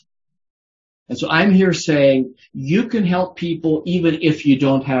myself. And so I'm here saying you can help people even if you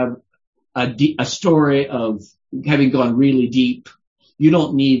don't have a story of having gone really deep. You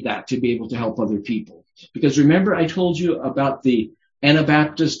don't need that to be able to help other people. Because remember I told you about the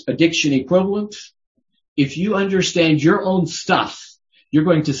Anabaptist addiction equivalent? If you understand your own stuff, you're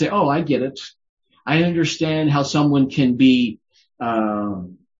going to say, oh, I get it. I understand how someone can be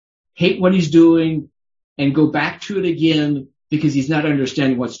hate what he's doing and go back to it again because he's not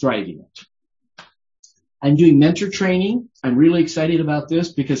understanding what's driving it. I'm doing mentor training. I'm really excited about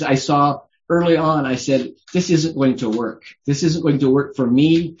this because I saw early on, I said, this isn't going to work. This isn't going to work for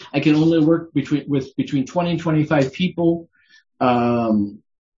me. I can only work between 20 and 25 people. And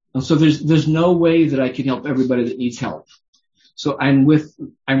so there's no way that I can help everybody that needs help. So I'm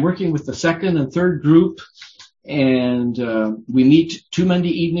working with the second and third group, and we meet 2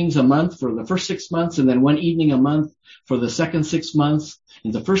 Monday evenings a month for the first 6 months, and then 1 evening a month for the second 6 months. In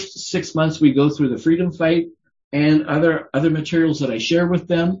the first 6 months, we go through the freedom fight and other materials that I share with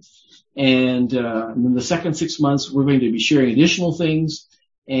them. And in the second 6 months, we're going to be sharing additional things,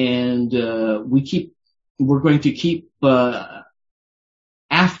 and we're going to keep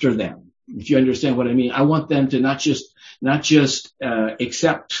after them. If you understand what I mean, I want them to not just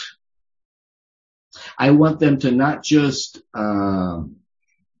accept. I want them to not just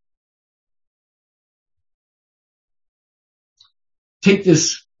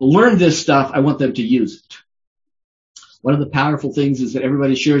learn this stuff. I want them to use it. One of the powerful things is that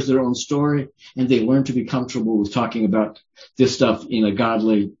everybody shares their own story and they learn to be comfortable with talking about this stuff in a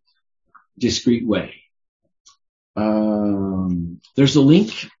godly, discreet way. There's a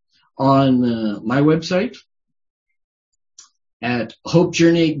link on my website at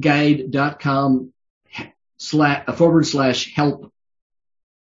hopejourneyguide.com /help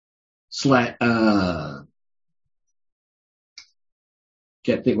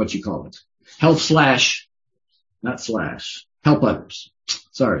can't think what you call it. Help others.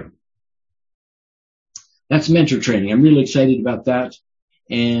 Sorry. That's mentor training. I'm really excited about that.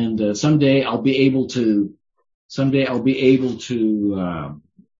 And someday I'll be able to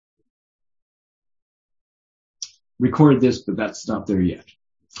record this, but that's not there yet.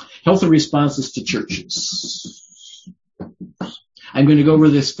 Healthy responses to churches. I'm going to go over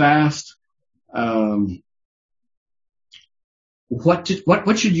this fast.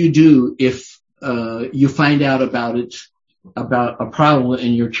 What should you do if you find out about a problem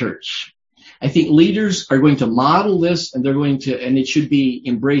in your church? I think leaders are going to model this, and it should be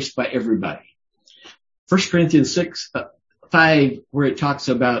embraced by everybody. 1 Corinthians 5, where it talks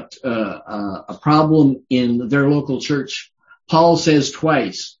about a problem in their local church, Paul says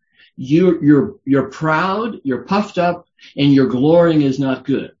twice, you're proud, you're puffed up, and your glorying is not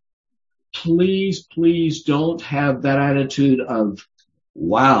good. Please don't have that attitude of,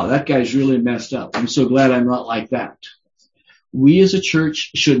 wow, that guy's really messed up. I'm so glad I'm not like that. We as a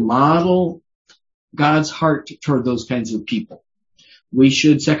church should model God's heart toward those kinds of people. We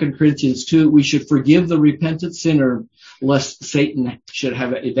should, 2 Corinthians 2, we should forgive the repentant sinner lest Satan should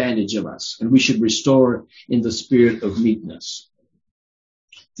have an advantage of us. And we should restore in the spirit of meekness.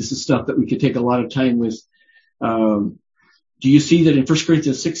 This is stuff that we could take a lot of time with. Do you see that in 1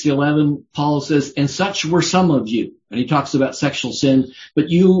 Corinthians 6:11, Paul says, and such were some of you. And he talks about sexual sin, but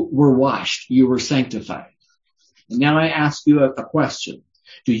you were washed, you were sanctified. And now I ask you a question.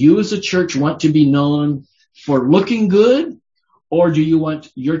 Do you as a church want to be known for looking good? Or do you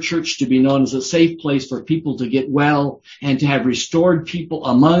want your church to be known as a safe place for people to get well and to have restored people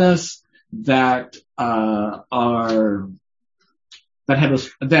among us that are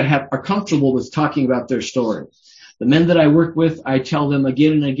comfortable with talking about their story? The men that I work with, I tell them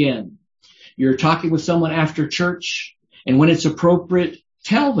again and again, you're talking with someone after church, and when it's appropriate,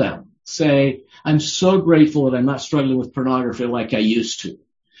 tell them. Say, I'm so grateful that I'm not struggling with pornography like I used to.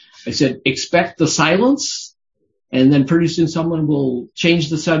 I said, expect the silence, and then pretty soon someone will change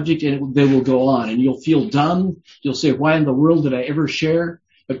the subject and they will go on, and you'll feel dumb. You'll say, why in the world did I ever share?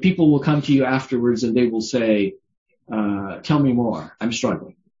 But people will come to you afterwards and they will say, tell me more. I'm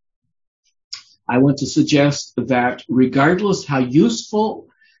struggling. I want to suggest that regardless how useful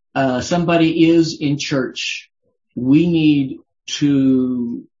somebody is in church, we need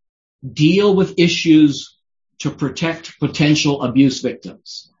to deal with issues to protect potential abuse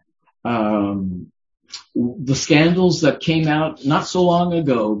victims. The scandals that came out not so long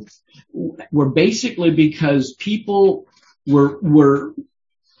ago were basically because people were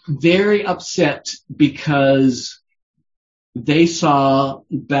very upset because they saw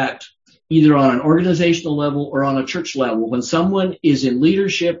that either on an organizational level or on a church level, when someone is in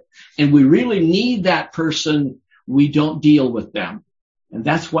leadership and we really need that person, we don't deal with them. And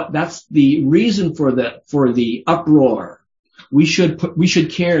that's the reason for the uproar. We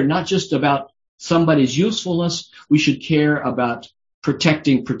should care not just about somebody's usefulness, we should care about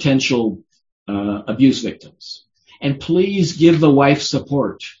protecting potential abuse victims. And please give the wife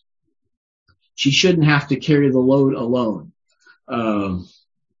support. She shouldn't have to carry the load alone.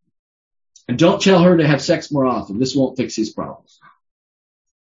 And don't tell her to have sex more often. This won't fix his problems.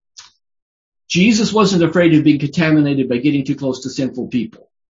 Jesus wasn't afraid of being contaminated by getting too close to sinful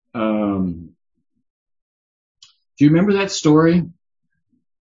people. Do you remember that story?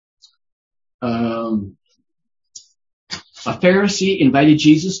 A Pharisee invited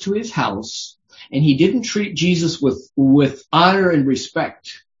Jesus to his house, and he didn't treat Jesus with honor and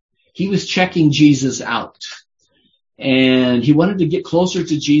respect. He was checking Jesus out. And he wanted to get closer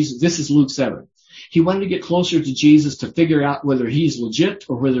to Jesus. This is Luke 7. He wanted to get closer to Jesus to figure out whether he's legit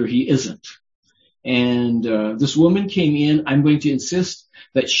or whether he isn't. And this woman came in. I'm going to insist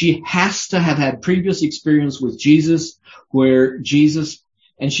that she has to have had previous experience with Jesus, where Jesus,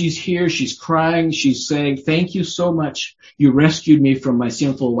 and she's here, she's crying, she's saying, thank you so much. You rescued me from my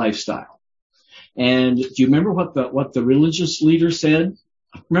sinful lifestyle. And do you remember what the religious leader said?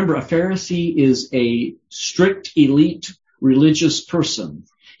 Remember, a Pharisee is a strict, elite, religious person.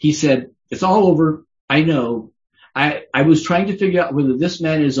 He said, it's all over. I know. I was trying to figure out whether this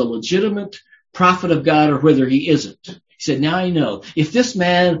man is a legitimate prophet of God or whether he isn't. He said, now I know. If this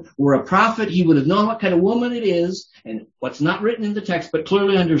man were a prophet, he would have known what kind of woman it is. And what's not written in the text, but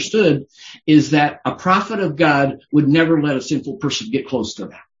clearly understood, is that a prophet of God would never let a sinful person get close to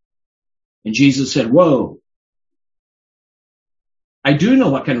that. And Jesus said, whoa. I do know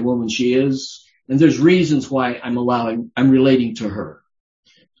what kind of woman she is, and there's reasons why I'm relating to her.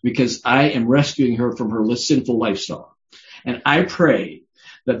 Because I am rescuing her from her sinful lifestyle. And I pray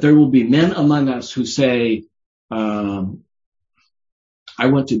that there will be men among us who say, I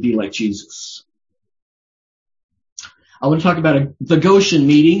want to be like Jesus. I want to talk about the Goshen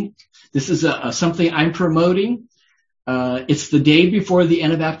meeting. This is something I'm promoting. It's the day before the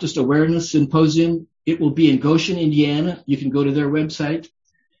Anabaptist Awareness Symposium. It will be in Goshen, Indiana. You can go to their website,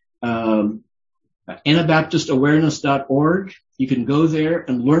 AnabaptistAwareness.org. You can go there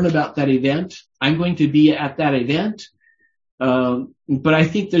and learn about that event. I'm going to be at that event. But I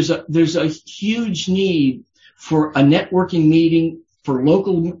think there's a huge need for a networking meeting for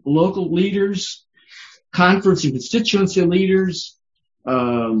local leaders, conference and constituency leaders,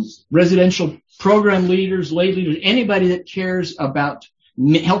 residential program leaders, lay leaders, anybody that cares about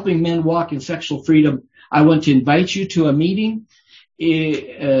helping men walk in sexual freedom. I want to invite you to a meeting.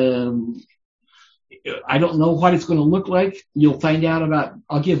 I don't know what it's going to look like. You'll find out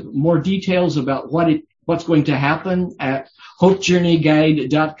I'll give more details about what's going to happen at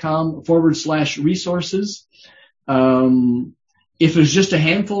hopejourneyguide.com/resources. If there's just a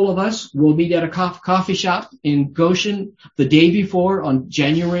handful of us, we'll meet at a coffee shop in Goshen the day before on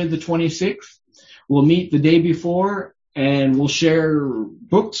January the 26th. We'll meet the day before and we'll share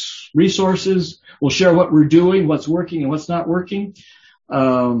books, resources. We'll share what we're doing, what's working and what's not working.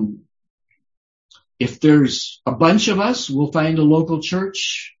 If there's a bunch of us, we'll find a local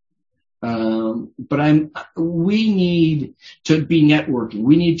church. But we need to be networking.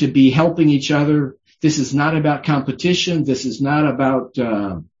 We need to be helping each other. This is not about competition. This is not about,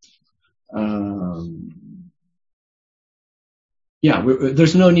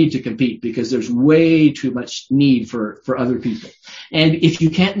 there's no need to compete because there's way too much need for other people. And if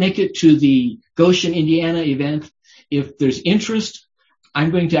you can't make it to the Goshen, Indiana event, if there's interest, I'm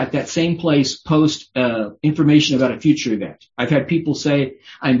going to, at that same place, post information about a future event. I've had people say,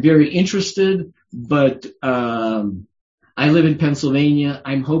 I'm very interested, but I live in Pennsylvania.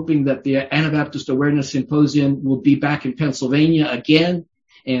 I'm hoping that the Anabaptist Awareness Symposium will be back in Pennsylvania again,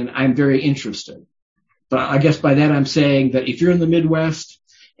 and I'm very interested. But I guess by that I'm saying that if you're in the Midwest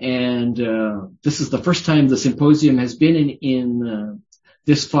and this is the first time the symposium has been in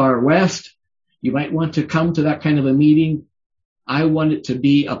this far west, you might want to come to that kind of a meeting. I want it to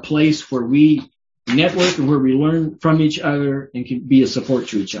be a place where we network and where we learn from each other and can be a support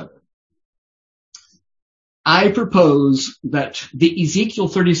to each other. I propose that the Ezekiel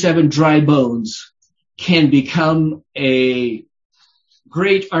 37 dry bones can become a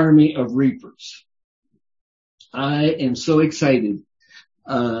great army of reapers. I am so excited.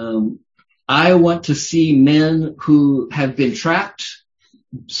 I want to see men who have been trapped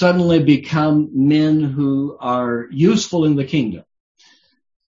suddenly become men who are useful in the kingdom.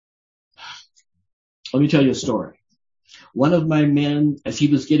 Let me tell you a story. One of my men, as he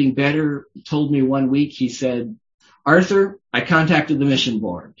was getting better, told me one week, he said, Arthur, I contacted the mission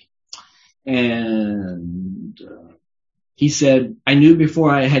board. And he said, I knew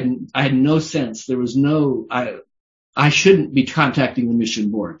before I had no sense. There was I shouldn't be contacting the mission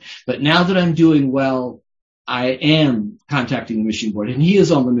board. But now that I'm doing well, I am contacting the mission board, and he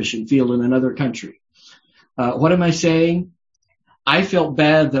is on the mission field in another country. What am I saying? I felt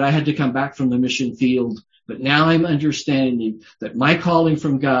bad that I had to come back from the mission field, but now I'm understanding that my calling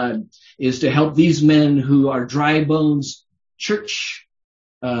from God is to help these men who are dry bones, church,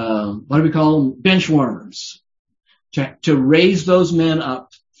 what do we call them? Bench warmers, to raise those men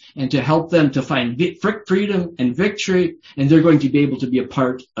up and to help them to find freedom and victory, and they're going to be able to be a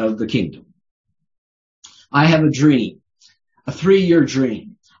part of the kingdom. I have a dream, a 3-year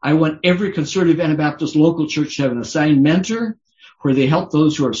dream. I want every conservative Anabaptist local church to have an assigned mentor where they help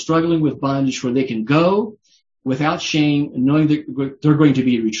those who are struggling with bondage, where they can go without shame, knowing that they're going to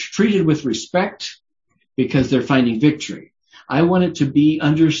be treated with respect because they're finding victory. I want it to be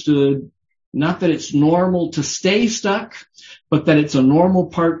understood, not that it's normal to stay stuck, but that it's a normal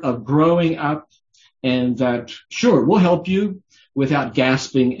part of growing up, and that, sure, we'll help you without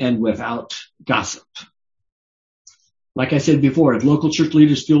gasping and without gossip. Like I said before, if local church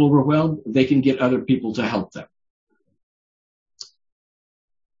leaders feel overwhelmed, they can get other people to help them.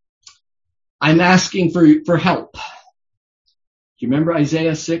 I'm asking for help. Do you remember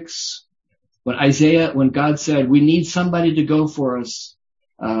Isaiah 6? When God said, we need somebody to go for us,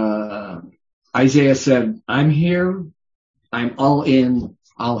 Isaiah said, I'm here, I'm all in,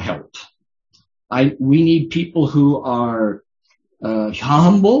 I'll help. We need people who are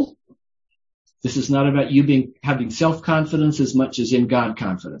humble. This is not about you having self-confidence as much as in God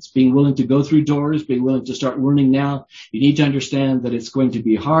confidence. Being willing to go through doors, being willing to start learning now. You need to understand that it's going to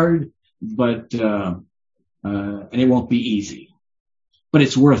be hard, but and it won't be easy. But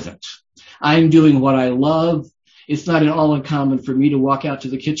it's worth it. I'm doing what I love. It's not at all uncommon for me to walk out to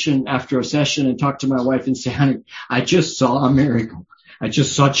the kitchen after a session and talk to my wife and say, honey, I just saw a miracle. I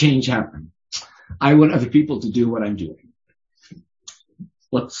just saw change happen. I want other people to do what I'm doing.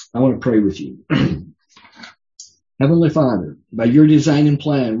 I want to pray with you. Heavenly Father, by your design and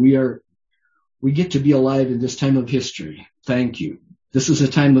plan, we get to be alive in this time of history. Thank you. This is a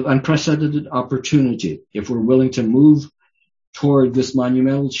time of unprecedented opportunity if we're willing to move toward this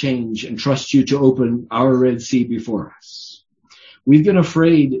monumental change and trust you to open our Red Sea before us. We've been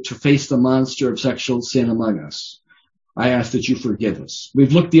afraid to face the monster of sexual sin among us. I ask that you forgive us.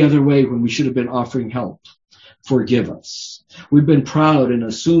 We've looked the other way when we should have been offering help. Forgive us. We've been proud in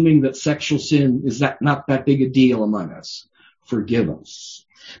assuming that sexual sin is not that big a deal among us. Forgive us.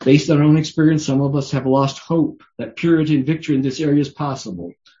 Based on our own experience, some of us have lost hope that purity and victory in this area is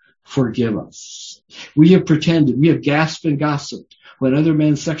possible. Forgive us. We have pretended, we have gasped and gossiped when other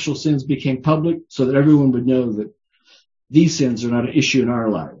men's sexual sins became public so that everyone would know that these sins are not an issue in our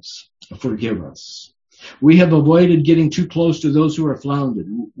lives. Forgive us. We have avoided getting too close to those who are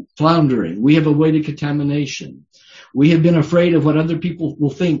floundering. We have avoided contamination. We have been afraid of what other people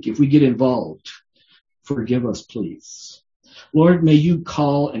will think if we get involved. Forgive us, please. Lord, may you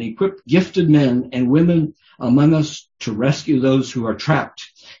call and equip gifted men and women among us to rescue those who are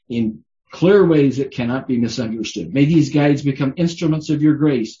trapped in clear ways that cannot be misunderstood. May these guides become instruments of your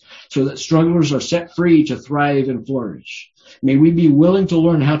grace so that strugglers are set free to thrive and flourish. May we be willing to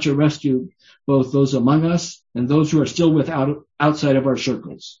learn how to rescue both those among us and those who are still outside of our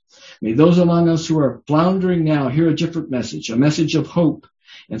circles. May those among us who are floundering now hear a different message, a message of hope,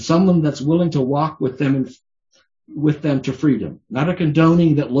 and someone that's willing to walk with them to freedom. Not a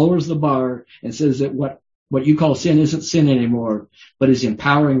condoning that lowers the bar and says that what you call sin isn't sin anymore, but is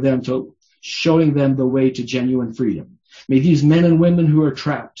empowering them to showing them the way to genuine freedom. May these men and women who are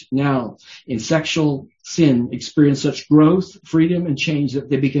trapped now in sexual sin experience such growth, freedom, and change that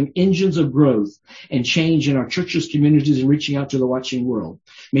they become engines of growth and change in our churches, communities, and reaching out to the watching world.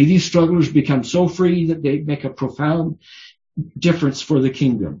 May these strugglers become so free that they make a profound difference for the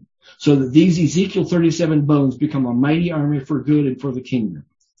kingdom, so that these Ezekiel 37 bones become a mighty army for good and for the kingdom.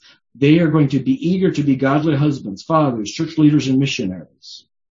 They are going to be eager to be godly husbands, fathers, church leaders, and missionaries,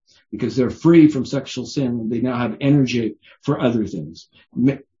 because they're free from sexual sin and they now have energy for other things.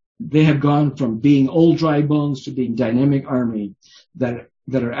 They have gone from being old dry bones to being dynamic army that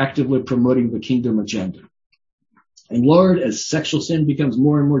are actively promoting the kingdom agenda. And Lord, as sexual sin becomes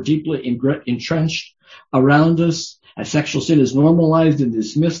more and more deeply entrenched around us, as sexual sin is normalized and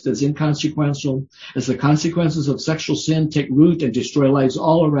dismissed as inconsequential, as the consequences of sexual sin take root and destroy lives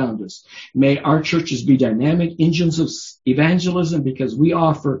all around us, may our churches be dynamic engines of evangelism, because we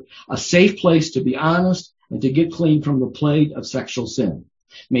offer a safe place to be honest and to get clean from the plague of sexual sin.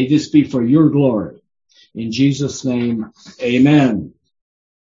 May this be for your glory. In Jesus' name, amen.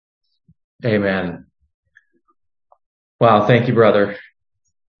 Amen. Wow, thank you, brother,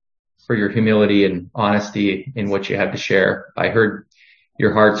 for your humility and honesty in what you have to share. I heard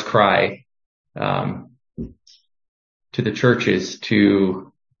your heart's cry to the churches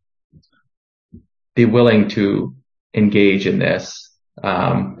to be willing to engage in this.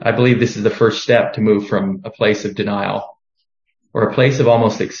 I believe this is the first step to move from a place of denial or a place of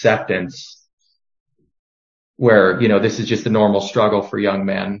almost acceptance where, this is just a normal struggle for young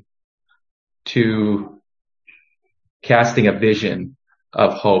men, to casting a vision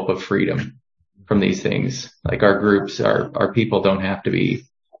of hope, of freedom from these things. Like our groups, our people don't have to be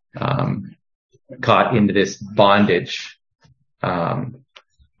caught into this bondage.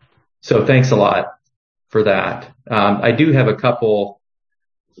 So thanks a lot for that. I do have a couple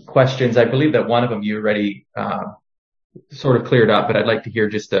questions. I believe that one of them you already sort of cleared up, but I'd like to hear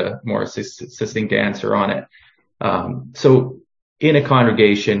just a more succinct answer on it. So in a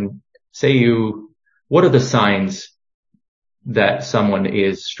congregation, what are the signs that someone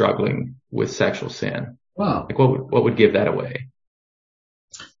is struggling with sexual sin? Wow. Like what would give that away?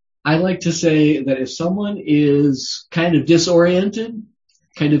 I like to say that if someone is kind of disoriented,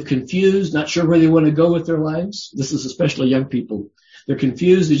 kind of confused, not sure where they want to go with their lives, this is especially young people. They're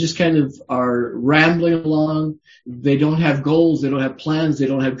confused. They just kind of are rambling along. They don't have goals. They don't have plans. They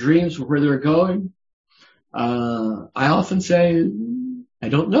don't have dreams for where they're going. I often say, I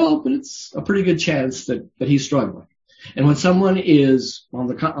don't know, but it's a pretty good chance that he's struggling. And when someone is on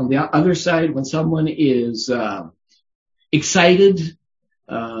the other side, when someone is excited,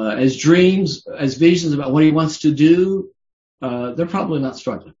 as dreams, as visions about what he wants to do, they're probably not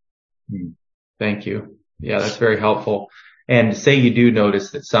struggling. Thank you. Yeah, that's very helpful. And say you do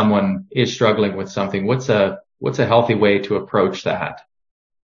notice that someone is struggling with something, what's a healthy way to approach that?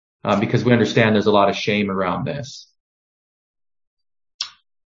 Because we understand there's a lot of shame around this.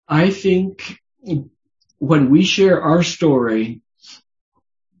 I think when we share our story,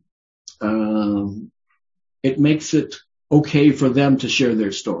 it makes it okay for them to share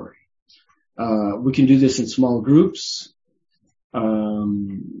their story. We can do this in small groups.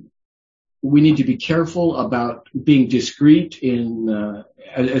 We need to be careful about being discreet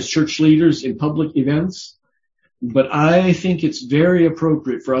as church leaders in public events. But I think it's very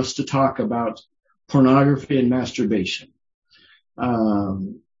appropriate for us to talk about pornography and masturbation.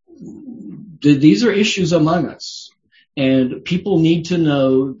 These are issues among us, and people need to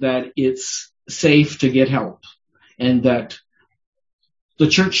know that it's safe to get help, and that the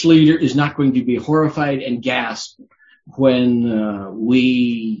church leader is not going to be horrified and gasp when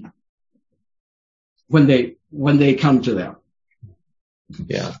they come to them.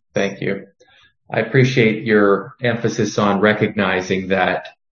 Yeah, thank you. I appreciate your emphasis on recognizing that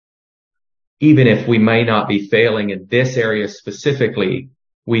even if we may not be failing in this area specifically,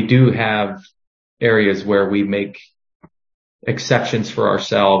 we do have areas where we make exceptions for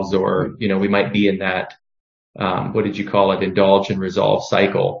ourselves, or, we might be in that, what did you call it? Indulge and resolve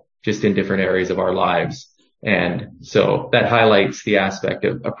cycle, just in different areas of our lives. And so that highlights the aspect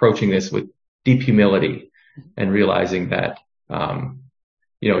of approaching this with deep humility and realizing that,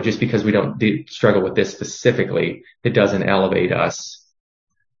 just because we don't struggle with this specifically, it doesn't elevate us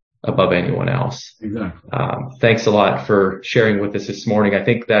above anyone else. Exactly. Thanks a lot for sharing with us this morning. I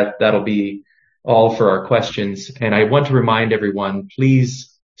think that'll be all for our questions. And I want to remind everyone,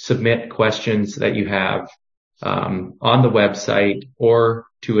 please submit questions that you have on the website or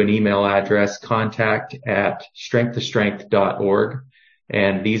to an email address, contact@strengthtostrength.org.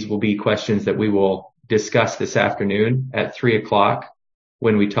 And these will be questions that we will discuss this afternoon at 3:00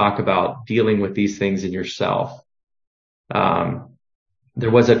 when we talk about dealing with these things in yourself. There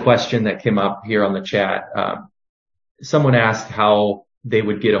was a question that came up here on the chat. Someone asked how they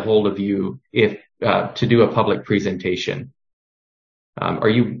would get a hold of you if to do a public presentation. Are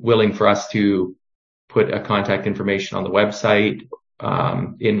you willing for us to put a contact information on the website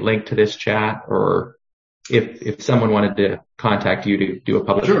in link to this chat, or if someone wanted to contact you to do a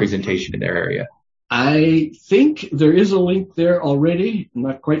public presentation in their area? I think there is a link there already. I'm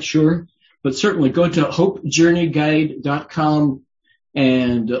not quite sure, but certainly go to hopejourneyguide.com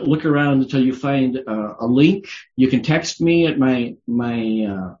and look around until you find a link. You can text me at my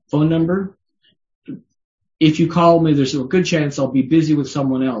phone number. If you call me, there's a good chance I'll be busy with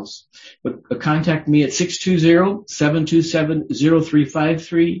someone else. But contact me at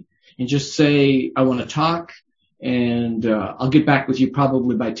 620-727-0353 and just say, I want to talk, and I'll get back with you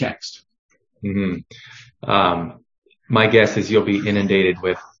probably by text. Mm-hmm. My guess is you'll be inundated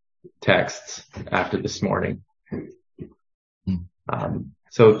with texts after this morning.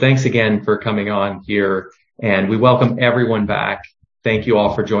 So thanks again for coming on here, and we welcome everyone back. Thank you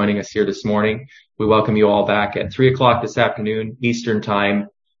all for joining us here this morning. We welcome you all back at 3:00 this afternoon, Eastern time.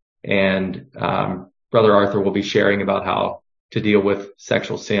 And Brother Arthur will be sharing about how to deal with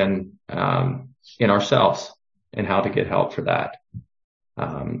sexual sin in ourselves and how to get help for that.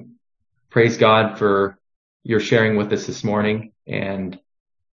 Praise God for your sharing with us this morning and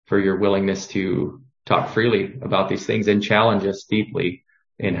for your willingness to talk freely about these things and challenge us deeply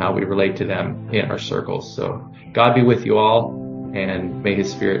in how we relate to them in our circles. So God be with you all, and may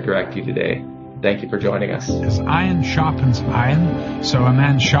His Spirit direct you today. Thank you for joining us. As iron sharpens iron, so a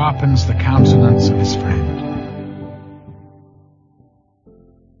man sharpens the countenance of his friend.